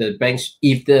at the banks,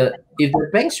 if the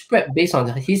bank spread based on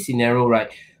his scenario,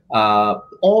 right,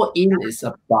 all in is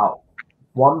about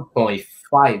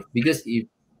 1.5, because if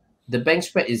the bank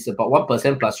spread is about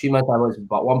 1% plus 3-month SIBOR is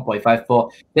about 1.54,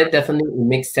 then definitely it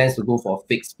makes sense to go for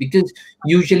fixed, because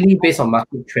usually based on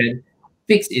market trend,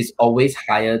 fixed is always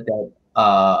higher than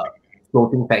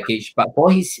floating package. But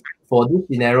for this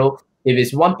scenario, if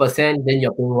it's 1%, then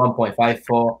you're paying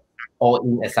 1.54 all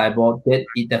in as SIBOR, then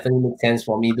it definitely makes sense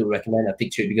for me to recommend a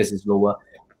fixed rate because it's lower.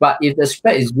 But if the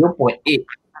spread is 0.8,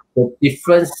 the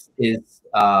difference is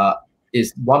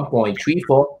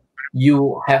 1.34,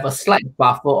 you have a slight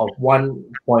buffer of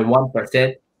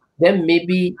 1.1%, then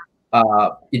maybe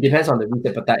it depends on the risk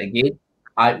appetite again.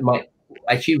 I might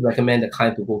actually recommend the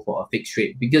client to go for a fixed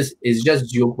rate because it's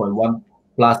just 0.1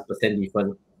 plus %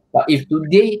 difference. But if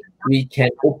today we can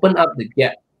open up the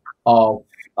gap of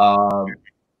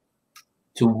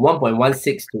to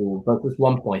 1.16 to versus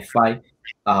 1.5,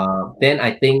 then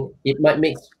I think it might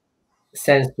make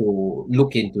sense to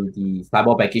look into the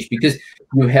SIBOR package, because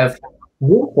you have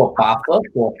room for buffer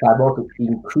for SIBOR to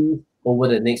increase over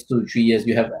the next 2 to 3 years.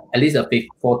 You have at least a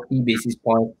 40 basis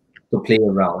point to play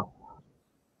around.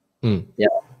 Yeah.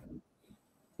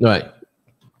 Right.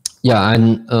 Yeah,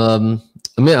 and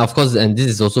I mean, of course, and this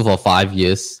is also for 5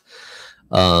 years.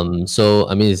 So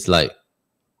I mean, it's like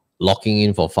locking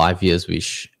in for 5 years,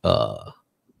 which I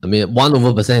mean,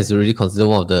 1% is already considered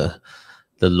one of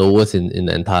the lowest in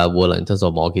the entire world in terms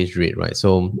of mortgage rate, right?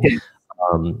 So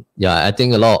yeah, I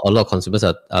think a lot of consumers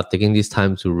are taking this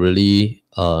time to really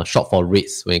shop for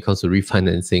rates when it comes to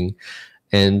refinancing.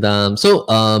 And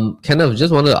Kenneth,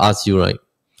 just wanted to ask you, right?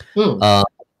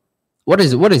 What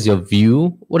is your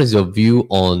view? What is your view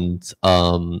on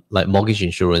like mortgage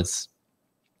insurance?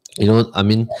 You know, I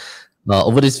mean,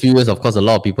 over these few years, of course, a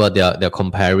lot of people they're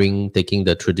comparing taking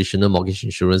the traditional mortgage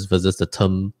insurance versus the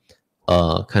term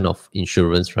kind of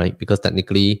insurance, right? Because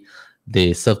technically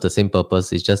they serve the same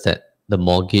purpose. It's just that the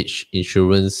mortgage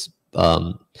insurance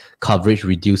coverage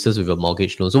reduces with a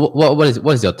mortgage loan. So what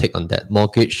is your take on that?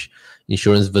 Mortgage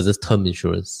insurance versus term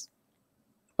insurance?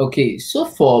 Okay, so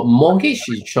for mortgage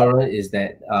insurance is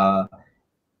that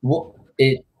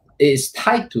it is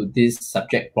tied to this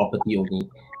subject property only,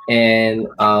 and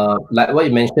like what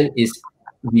you mentioned is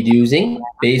reducing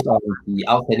based on the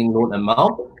outstanding loan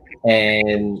amount,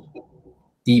 and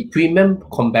the premium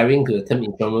comparing to the term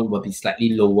insurance will be slightly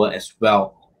lower as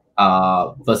well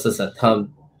versus a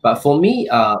term. But for me,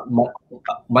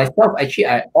 myself, actually,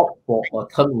 I opt for a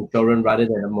term insurance rather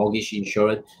than a mortgage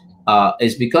insurance.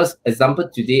 Is because, example,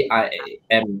 today I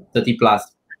am 30 plus.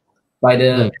 By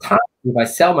the time if I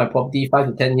sell my property 5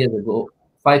 to 10 years ago,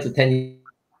 5 to 10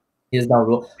 years down the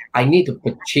road, I need to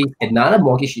purchase another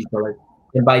mortgage insurance,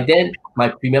 and by then my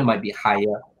premium might be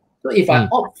higher. So if I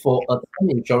opt for a term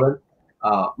insurance,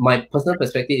 my personal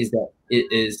perspective is that it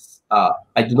is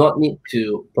I do not need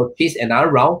to purchase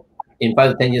another round in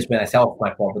 5 to 10 years when I sell off my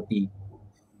property.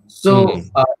 So it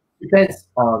depends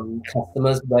on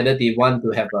customers whether they want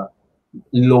to have a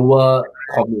lower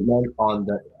commitment on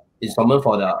the installment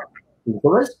for the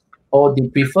insurance, or they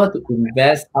prefer to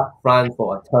invest upfront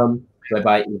for a term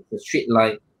whereby it's a straight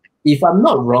line. If I'm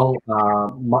not wrong,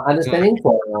 my understanding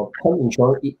for term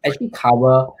insurance, it actually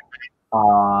cover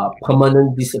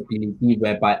permanent disability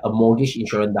whereby a mortgage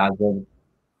insurance doesn't.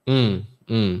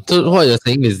 So what you're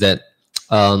saying is that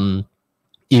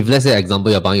if let's say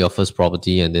example you're buying your first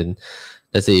property, and then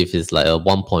let's say if it's like a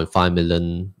 $1.5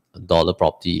 million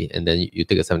property, and then you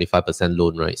take a 75%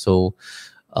 loan, right? So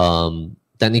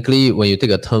technically when you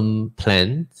take a term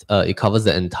plan, it covers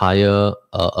the entire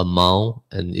amount,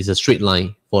 and it's a straight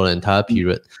line for the entire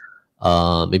period,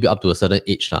 maybe up to a certain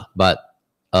age lah. But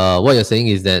what you're saying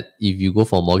is that if you go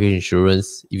for mortgage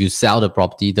insurance, if you sell the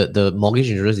property, the mortgage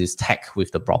insurance is tagged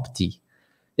with the property.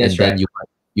 That's and right. then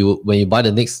you when you buy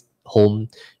the next home,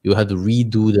 you have to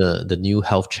redo the new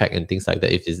health check and things like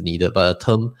that if it's needed. But a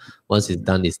term, once it's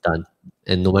done, it's done.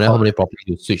 And no matter how many properties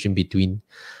you switch in between,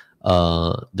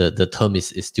 the term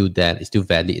is still there, it's still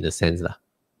valid in a sense lah.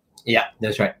 Yeah,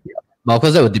 that's right. But of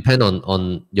course, that would depend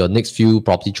on your next few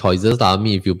property choices lah. I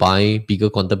mean, if you buy bigger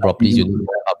quantum properties, you need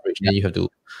more coverage, then you have to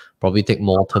probably take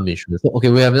more term insurance. So, okay,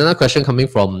 we have another question coming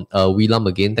from William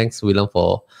again. Thanks, William,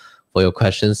 for your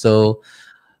question. So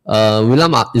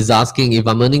William is asking, if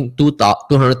I'm earning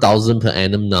 200,000 per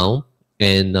annum now,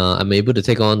 and I'm able to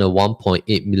take on a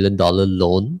 $1.8 million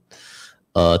loan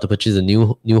to purchase a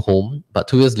new home, but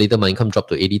 2 years later my income dropped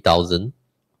to 80,000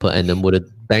 per annum, would the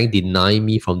bank deny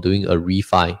me from doing a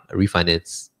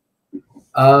refinance?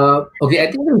 Okay,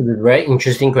 I think this is a very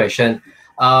interesting question.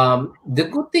 The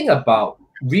good thing about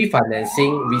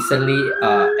refinancing recently,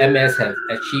 MS have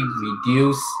actually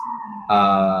reduced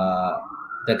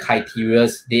the criteria.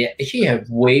 They actually have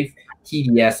waived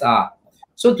TDSR.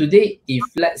 So today, if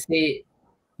let's say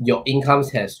your income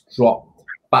has dropped,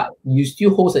 but you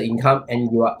still hold the income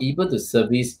and you are able to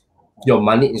service your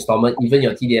money installment, even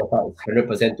your TDSR is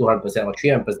 100%, 200%, or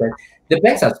 300%, the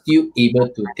banks are still able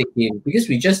to take in, because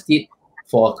we just did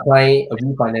for a client a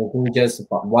refinancing just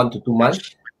about 1 to 2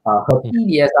 months. Her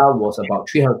TDSR was about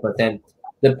 300%.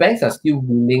 The banks are still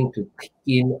willing to take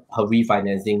in her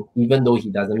refinancing, even though he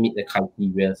doesn't meet the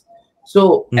criteria.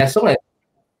 So as long as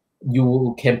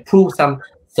you can prove some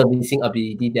servicing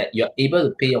ability that you're able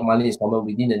to pay your money installment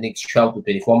within the next 12 to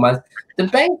 24 months, the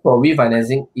bank for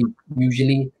refinancing is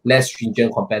usually less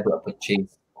stringent compared to a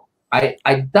purchase.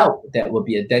 I doubt that will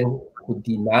be a bank who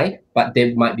deny, but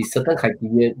there might be certain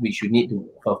criteria which you need to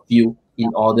fulfill in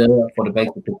order for the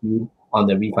bank to take you on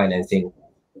the refinancing.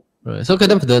 Right. So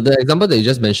the example that you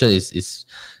just mentioned is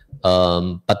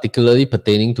particularly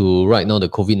pertaining to right now the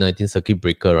COVID-19 circuit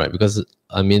breaker, right? Because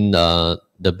I mean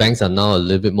the banks are now a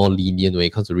little bit more lenient when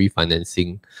it comes to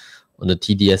refinancing on the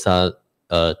TDSR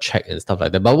check and stuff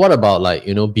like that. But what about, like,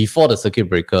 you know, before the circuit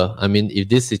breaker? I mean, if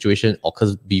this situation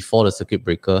occurs before the circuit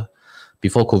breaker,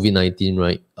 before COVID-19,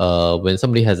 right? When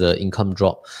somebody has an income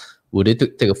drop, would they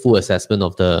take a full assessment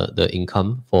of the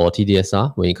income for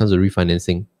TDSR when it comes to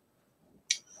refinancing?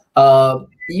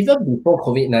 Even before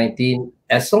COVID-19,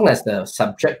 as long as the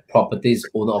subject property is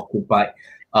owner occupied,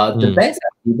 the banks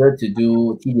are able to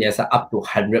do TDSR up to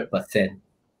 100%.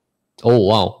 Oh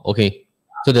wow, okay.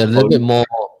 So they're a little bit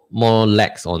more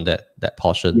lax on that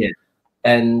portion. Yeah.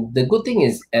 And the good thing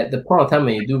is at the point of time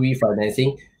when you do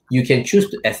refinancing, you can choose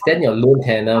to extend your loan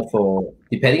tenor for,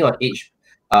 depending on age,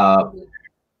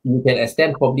 you can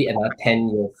extend probably another 10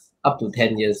 years, up to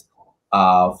 10 years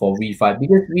for refi.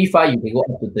 Because refi, you can go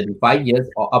up to 35 years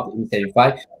or up to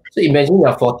 35. So imagine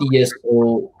you're 40 years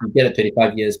old, you get a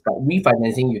 25 years, but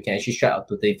refinancing, you can actually stretch up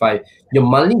to 35. Your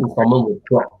monthly installment will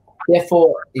drop.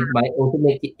 Therefore, it might also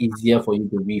make it easier for you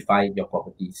to refi your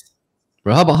properties.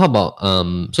 Right, how about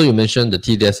so you mentioned the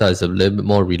TDSR is a little bit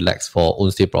more relaxed for own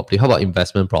stay property. How about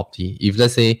investment property? If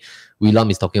let's say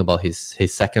William is talking about his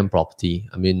second property,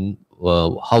 I mean,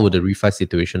 how would the refi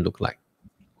situation look like?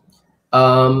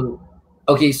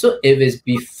 Okay, so if it's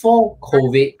before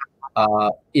COVID,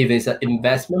 if it's an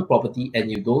investment property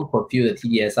and you don't fulfill the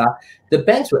TDSR, the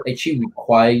banks will actually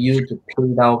require you to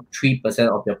pay down 3%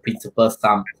 of your principal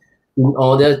sum in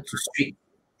order to switch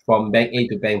from bank A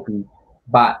to bank B.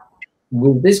 But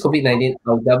with this COVID-19,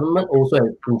 our government also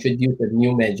has introduced the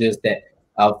new measures that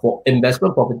for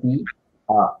investment property,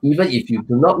 even if you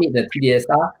do not meet the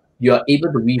TDSR, you are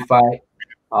able to refi,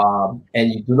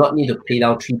 and you do not need to pay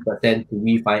down 3%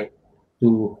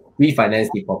 to refinance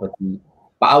the property.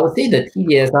 But I would say the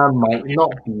TDSR might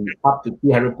not be up to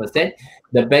 300%.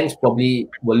 The banks probably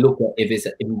will look at, if it's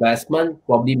an investment,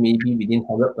 probably maybe within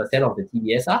 100% of the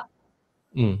TDSR.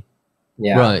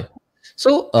 Yeah. Right.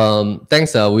 So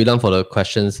thanks William for the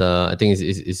questions. I think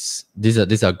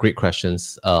these are great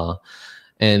questions.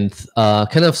 And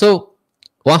kind of, so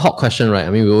one hot question, right? I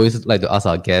mean, we always like to ask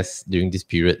our guests during this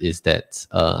period is that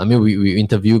I mean, we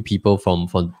interview people from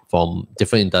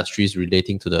different industries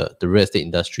relating to the real estate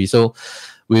industry. So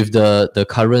with the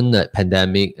current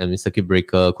pandemic, I mean, circuit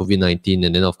breaker, COVID-19,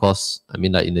 and then of course, I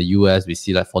mean, like in the US, we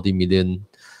see like 40 million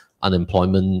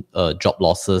unemployment job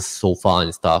losses so far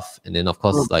and stuff. And then of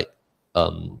course, like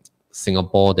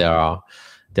Singapore, there are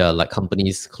like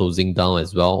companies closing down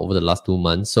as well over the last 2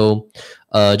 months. So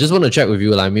just want to check with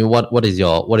you. I mean, what is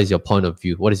your point of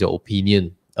view? What is your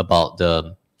opinion about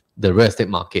the real estate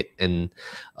market? And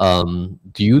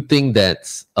do you think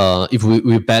that if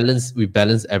we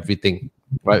balance everything,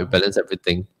 right? We balance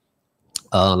everything.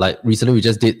 Like recently, we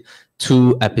just did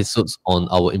 2 episodes on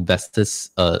our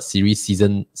investors series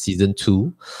season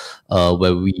 2,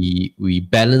 where we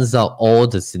balance out all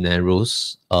the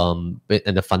scenarios and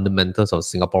the fundamentals of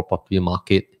Singapore property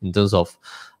market in terms of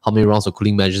how many rounds of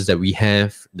cooling measures that we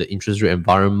have, the interest rate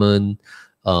environment,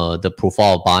 the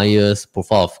profile of buyers,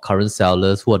 profile of current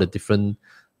sellers, who are the different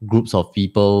groups of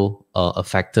people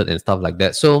affected and stuff like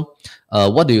that. So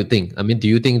what do you think? I mean, do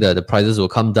you think that the prices will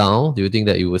come down? Do you think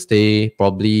that it will stay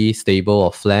probably stable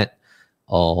or flat?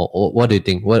 Or what do you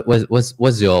think?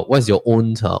 What's your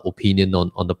own opinion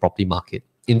on the property market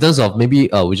in terms of maybe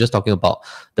we're just talking about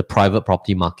the private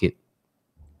property market?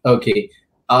 Okay.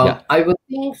 I would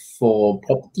think for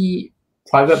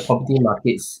private property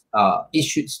markets, it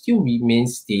should still remain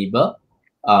stable.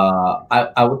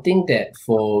 I would think that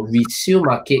for resale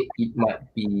market, it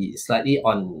might be slightly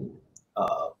on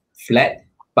flat,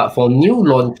 but for new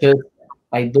launches,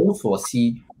 I don't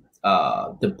foresee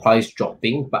the price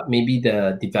dropping, but maybe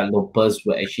the developers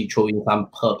will actually throw in some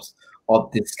perks or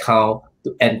discount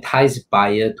to entice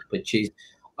buyer to purchase.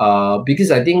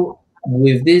 Because I think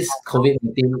with this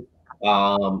COVID-19,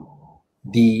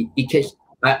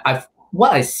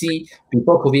 what I see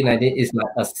before COVID-19 is like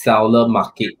a seller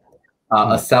market.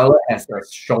 A seller has a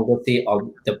stronger say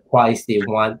on the price they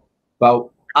want, but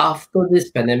after this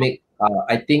pandemic,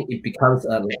 I think it becomes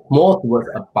more towards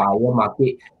a buyer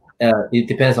market. It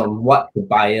depends on what the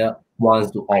buyer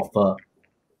wants to offer.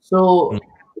 So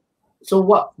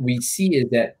what we see is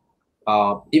that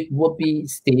it will be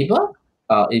stable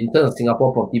in terms of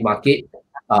Singapore property market.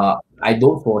 I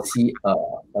don't foresee a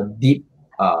dip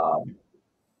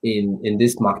in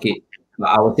this market.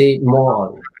 I would say more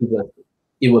on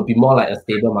it would be more like a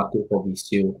stable market for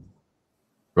resale.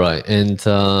 Right, and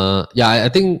yeah, I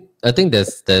think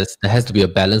there has to be a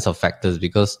balance of factors,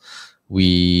 because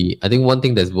I think one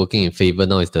thing that's working in favor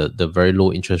now is the very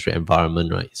low interest rate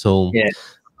environment, right? So yeah.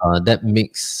 That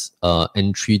makes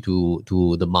entry to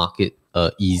the market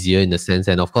easier in the sense.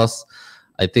 And of course,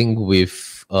 I think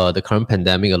with the current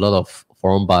pandemic, a lot of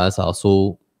foreign buyers are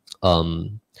also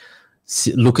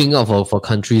looking out for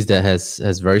countries that has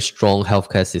very strong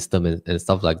healthcare system and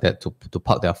stuff like that to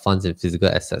park their funds in physical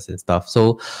assets and stuff.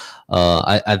 So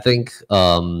I think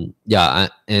yeah,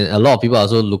 and a lot of people are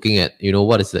also looking at, you know,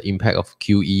 what is the impact of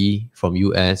QE from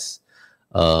US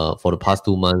for the past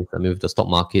 2 months. I mean, with the stock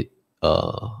market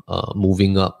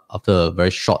moving up after a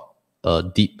very short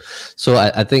dip. So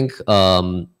I think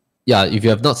yeah, if you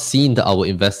have not seen our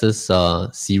Investors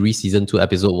series season 2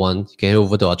 episode 1, you can head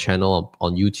over to our channel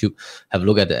on YouTube, have a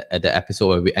look at the episode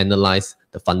where we analyze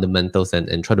the fundamentals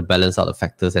and try to balance out the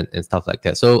factors and stuff like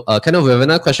that. So kind of we have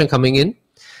another question coming in.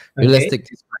 Okay. Let's take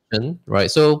this question,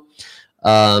 right? So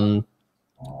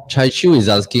Chai Chu is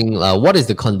asking, what is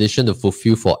the condition to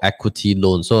fulfill for equity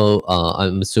loan? So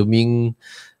I'm assuming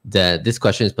that this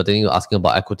question is pertaining to asking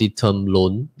about equity term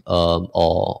loan,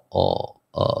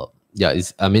 yeah,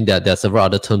 I mean there are several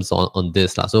other terms on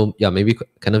this lah. So yeah, maybe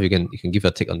kind of you can give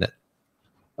your take on that.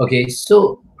 Okay,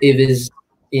 so if it's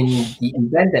in the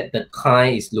event that the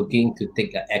client is looking to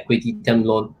take an equity term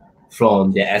loan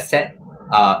from their asset,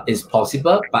 it's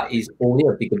possible, but it's only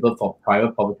applicable for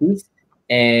private properties.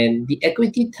 And the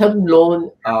equity term loan,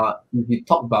 if you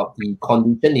talk about the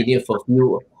condition needed to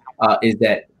fulfill, is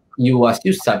that you are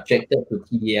still subjected to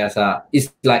TDSR.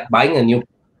 It's like buying a new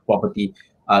property.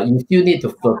 You still need to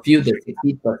fulfill the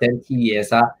 60%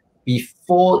 TDSR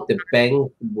before the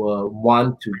bank will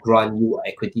want to grant you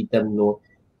an equity term loan.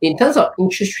 In terms of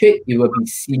interest rate, it will be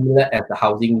similar as the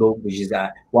housing loan, which is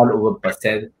at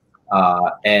 1%.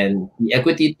 And the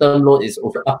equity term loan is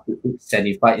also up to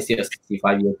 75 instead of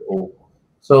 65 years old.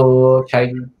 So,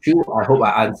 Chai Chu, I hope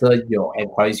I answered your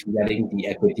inquiries regarding the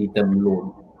equity term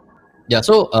loan. Yeah,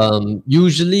 so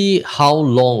usually how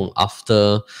long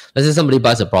after, let's say somebody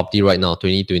buys a property right now,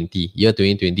 2020, year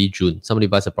 2020, June, somebody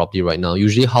buys a property right now,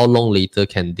 usually how long later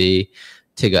can they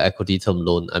take an equity term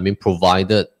loan? I mean,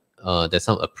 provided there's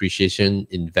some appreciation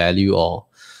in value or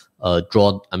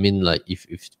draw, I mean, like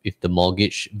if the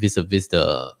mortgage vis-a-vis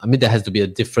the, I mean, there has to be a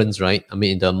difference, right? I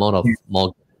mean, in the amount of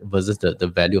mortgage versus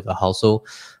the value of the house. So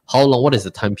how long, what is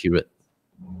the time period?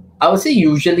 I would say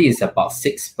usually it's about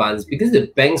 6 months because the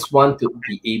banks want to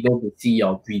be able to see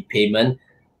your repayment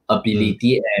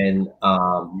ability and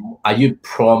are you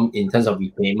prompt in terms of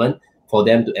repayment for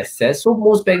them to assess. So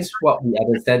most banks, what we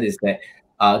understand is that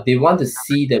they want to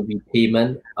see the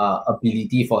repayment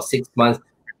ability for 6 months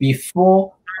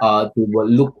before they will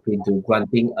look into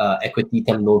granting equity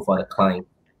term loan for the client.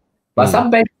 But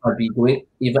some banks might be doing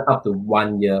even up to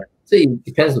 1 year. So it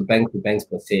depends on bank to banks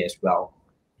per se as well.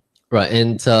 Right,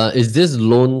 and is this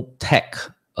loan tag?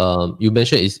 You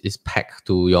mentioned is pegged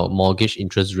to your mortgage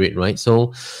interest rate, right?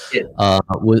 So, yeah.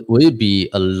 Will it be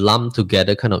a lump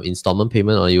together kind of installment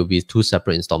payment, or it will be 2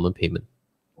 separate installment payment?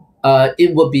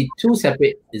 It will be 2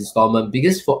 separate installment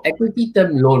because for equity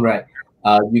term loan, right,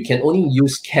 you can only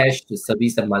use cash to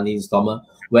service the monthly installment,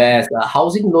 whereas a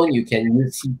housing loan you can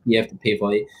use CPF to pay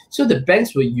for it. So the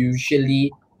banks will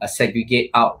usually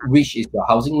segregate out which is your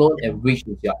housing loan and which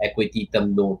is your equity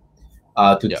term loan.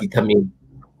 To determine.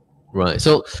 Right.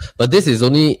 So, but this is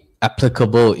only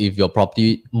applicable if your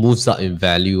property moves up in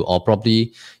value, or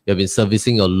probably you've been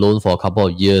servicing your loan for a couple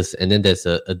of years and then there's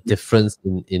a difference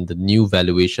in the new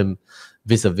valuation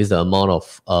vis-a-vis the amount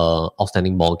of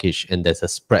outstanding mortgage, and there's a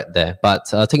spread there. But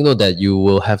take note that you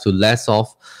will have to less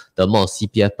off the amount of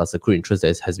CPF plus accrued interest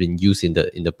that has been used in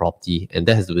the property, and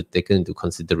that has to be taken into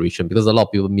consideration because a lot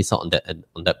of people miss out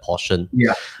on that portion.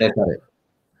 Yeah, that's right.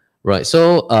 Right.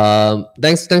 So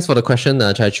thanks for the question,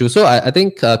 Chai Chu. So I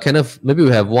think Kenneth, maybe we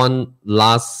have one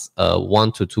last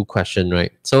 1 to 2 question,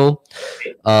 right? So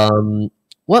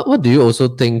what do you also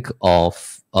think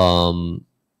of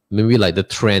maybe like the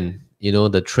trend, you know,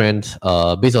 the trend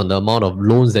based on the amount of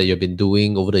loans that you've been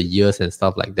doing over the years and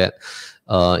stuff like that,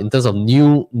 in terms of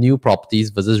new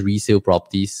properties versus resale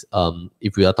properties,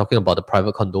 if we are talking about the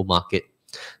private condo market.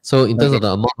 So in terms of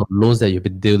the amount of loans that you've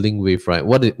been dealing with, right,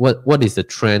 what is the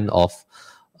trend of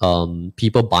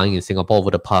people buying in Singapore over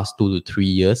the past 2 to 3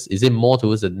 years? Is it more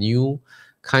towards the new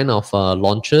kind of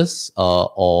launches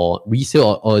or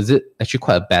resale, or is it actually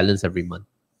quite a balance every month?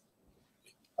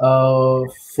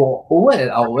 For over and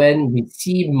out, when we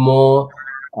see more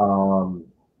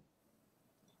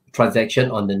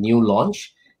transaction on the new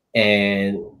launch,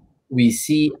 and we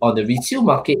see on the resale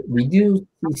market, we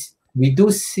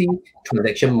do see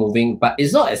transaction moving, but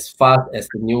it's not as fast as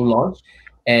the new launch.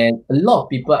 And a lot of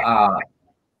people are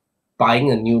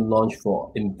buying a new launch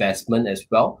for investment as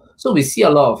well. So we see a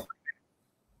lot of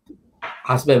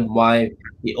husband and wife,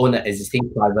 they own an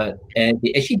existing private, and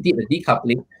they actually did a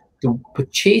decoupling to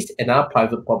purchase another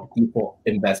private property for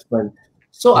investment.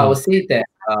 So I would say that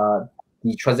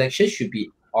the transaction should be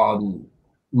on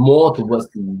more towards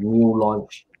the new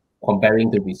launch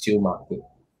comparing to resale market.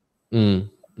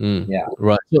 Yeah.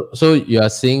 Right. So you are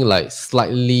seeing like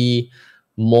slightly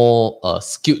more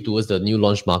skewed towards the new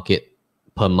launch market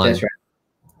per month. That's right.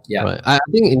 Yeah. Right. I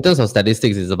think in terms of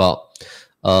statistics, it's about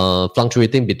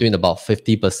fluctuating between about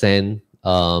 50%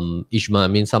 each month. I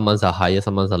mean, some months are higher,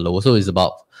 some months are lower. So it's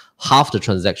about half the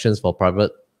transactions for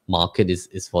private market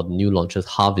is for new launches,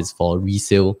 half is for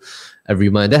resale every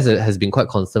month. That has been quite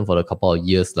constant for a couple of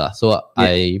years lah. So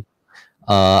Yeah.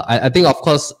 I think, of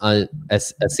course,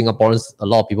 as Singaporeans, a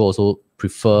lot of people also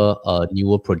prefer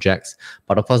newer projects.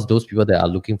 But of course, those people that are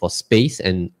looking for space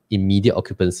and immediate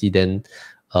occupancy, then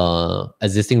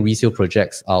existing resale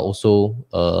projects are also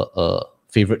a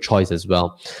favorite choice as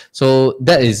well. So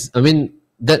that is, I mean,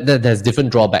 that there's different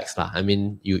drawbacks lah. I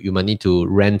mean, you might need to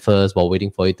rent first while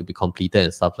waiting for it to be completed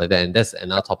and stuff like that. And that's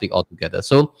another topic altogether.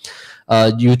 So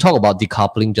you talk about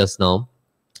decoupling just now.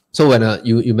 So when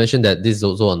you mentioned that this is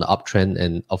also on the uptrend,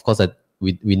 and of course that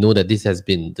we know that this has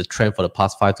been the trend for the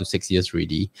past 5 to 6 years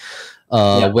already.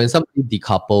 When somebody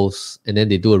decouples and then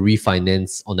they do a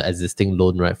refinance on the existing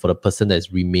loan, right, for the person that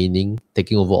is remaining,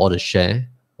 taking over all the share,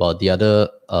 while the other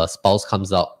spouse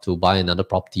comes out to buy another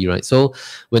property, right? So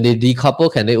when they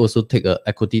decouple, can they also take an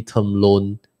equity term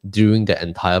loan during the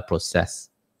entire process?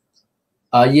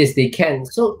 Yes, they can.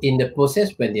 So in the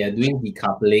process when they are doing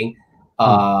decoupling,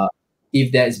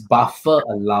 if there is buffer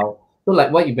allowed, so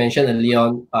like what you mentioned earlier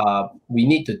on, we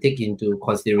need to take into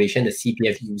consideration the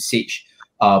CPF usage,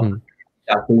 I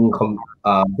think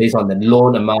based on the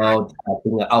loan amount, I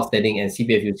think the outstanding and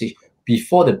CPF usage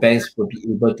before the banks will be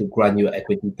able to grant you an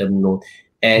equity term loan.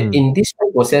 And in this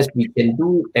process, we can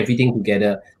do everything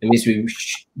together. That means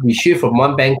we shift from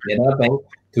one bank to another bank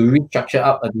to restructure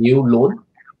up a new loan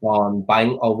on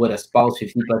buying over the spouse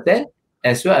 50%,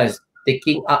 as well as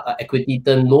taking up an equity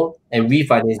term loan and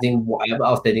refinancing whatever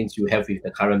outstandings you have with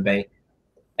the current bank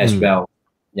as well.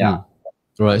 Yeah.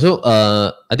 Right. So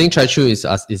I think Chai Chu is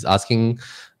asking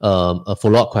a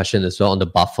follow-up question as well on the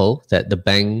buffer that the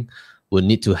bank would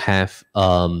need to have.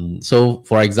 So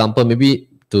for example, maybe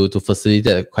to facilitate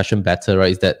the question better,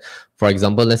 right, is that, for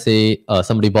example, let's say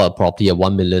somebody bought a property at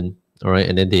 1 million, all right,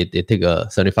 and then they take a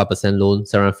 75% loan,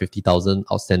 750,000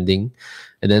 outstanding.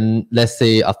 And then let's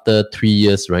say after 3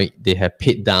 years, right, they have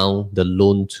paid down the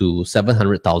loan to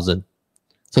 700,000.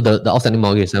 So the outstanding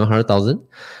mortgage is 700,000.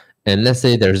 And let's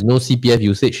say there's no CPF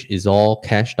usage, is all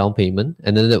cash down payment,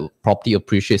 and then the property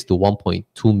appreciates to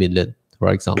 1.2 million,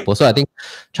 for example. So I think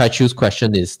Chai Chu's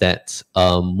question is that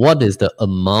what is the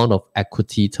amount of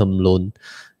equity term loan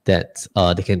that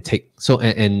they can take? So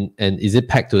and is it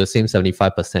pegged to the same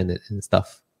 75% and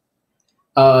stuff?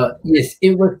 Yes,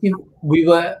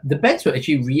 the banks will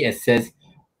actually reassess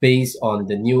based on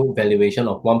the new valuation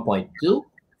of 1.2.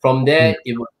 From there,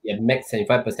 it will be a max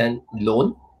 75%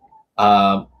 loan.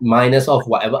 Minus of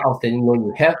whatever outstanding loan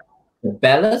you have. The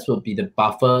balance will be the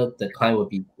buffer the client will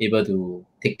be able to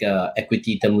take a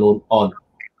equity term loan on.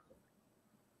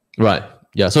 Right.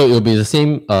 Yeah. So it will be the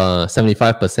same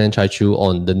 75% Chai Chu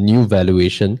on the new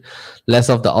valuation, less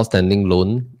of the outstanding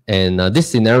loan. And this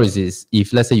scenario is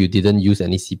if, let's say, you didn't use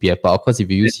any CPF, but of course,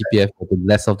 if you use CPF, it will be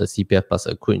less of the CPF plus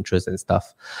accrued interest and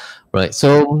stuff. Right.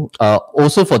 So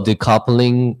also for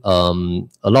decoupling,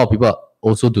 a lot of people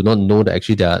also do not know that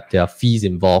actually there are fees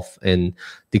involved, and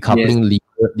decoupling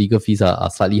legal fees are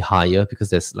slightly higher because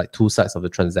there's like two sides of the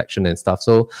transaction and stuff.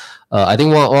 So I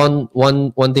think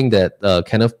one thing that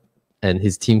Kenneth and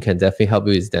his team can definitely help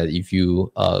you is that if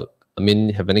you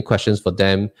have any questions for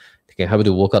them, they can help you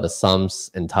to work out the sums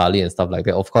entirely and stuff like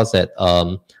that. Of course, that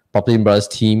Property Brothers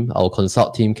team, our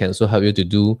consult team, can also help you to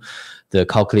do the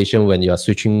calculation when you are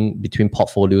switching between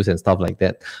portfolios and stuff like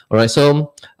that. All right,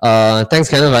 so thanks,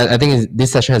 Kenneth. I think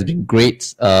this session has been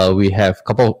great. We have a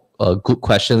couple of good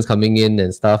questions coming in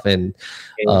and stuff, and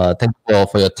thank you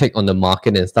for your take on the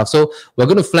market and stuff. So we're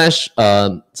going to flash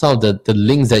some of the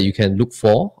links that you can look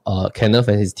for, Kenneth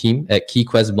and his team at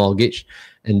KeyQuest Mortgage.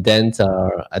 And then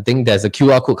I think there's a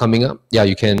QR code coming up. Yeah,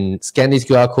 you can scan this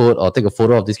QR code or take a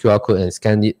photo of this QR code and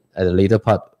scan it at a later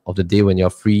part of the day when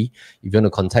you're free. If you want to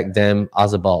contact them,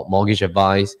 ask about mortgage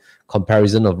advice,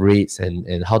 comparison of rates,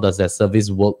 and how does that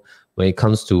service work when it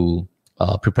comes to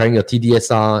preparing your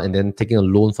TDSR and then taking a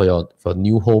loan for a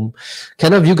new home.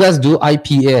 Kenneth, you guys do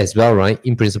IPA as well, right?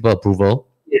 In principle approval.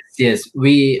 Yes.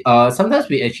 We sometimes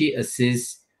we actually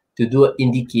assist to do an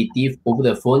indicative over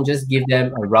the phone, just give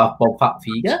them a rough ballpark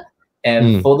figure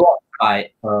and follow up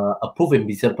by approved in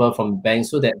principle from the bank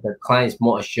so that the client is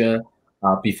more assured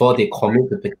before they commit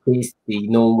to purchase, they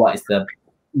know what is the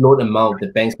loan amount the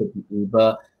banks will be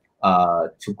able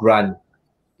to grant.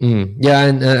 Yeah,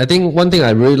 and I think one thing I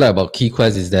really like about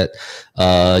KeyQuest is that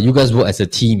you guys work as a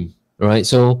team, right?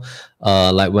 So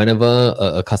like whenever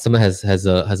a customer has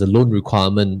a loan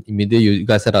requirement, immediately you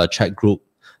guys set up a chat group.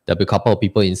 There'll be a couple of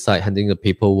people inside handling the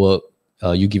paperwork,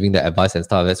 you giving the advice and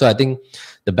stuff like that. So I think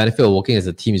the benefit of working as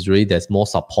a team is really there's more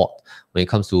support when it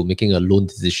comes to making a loan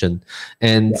decision.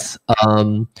 And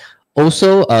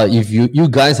also, if you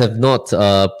guys have not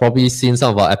probably seen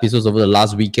some of our episodes over the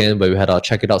last weekend where we had our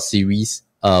Check It Out series,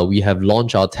 we have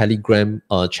launched our Telegram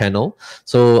channel.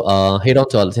 So head on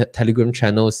to our Telegram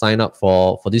channel, sign up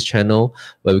for this channel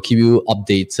where we keep you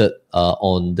updated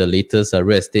on the latest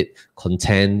real estate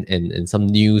content and some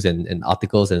news and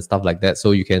articles and stuff like that.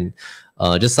 So you can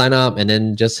just sign up and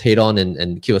then just head on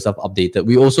and keep yourself updated.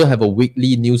 We also have a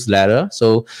weekly newsletter.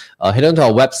 So head on to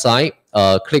our website,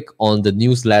 click on the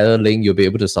newsletter link. You'll be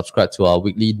able to subscribe to our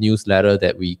weekly newsletter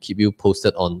that we keep you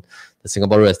posted on the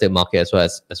Singapore real estate market as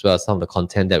well as some of the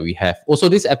content that we have. Also,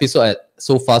 this episode at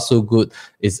So Far So Good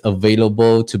is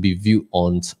available to be viewed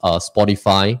on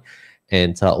Spotify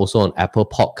and also on Apple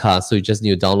Podcasts. So you just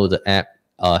need to download the app.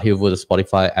 Head over to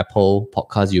Spotify, Apple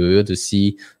Podcasts. You'll be able to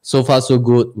see So Far So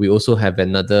Good. We also have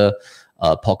another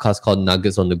podcast called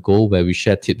Nuggets on the Go where we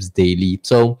share tips daily.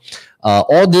 So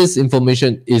all this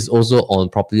information is also on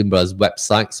Property Brothers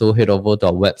website. So head over to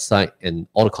our website and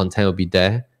all the content will be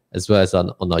there, as well as on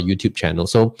our YouTube channel.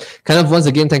 So Kenneth, once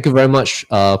again, thank you very much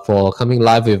for coming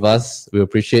live with us. We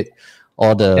appreciate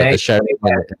all the sharing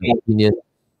and opinion.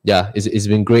 Yeah, it's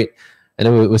been great. And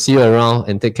then we'll see you around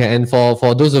and take care. And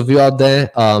for those of you out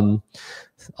there,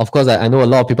 of course, I know a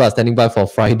lot of people are standing by for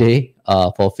Friday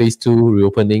for phase 2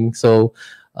 reopening. So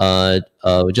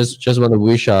just want to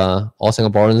wish all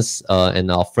Singaporeans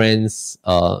and our friends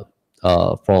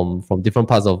from different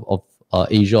parts of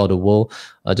Asia or the world,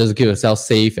 just keep yourself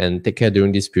safe and take care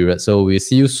during this period. So we'll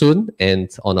see you soon and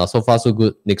on our So Far So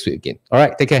Good next week again. All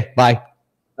right, take care. Bye.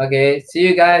 Okay, see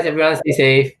you guys. Everyone stay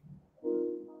safe.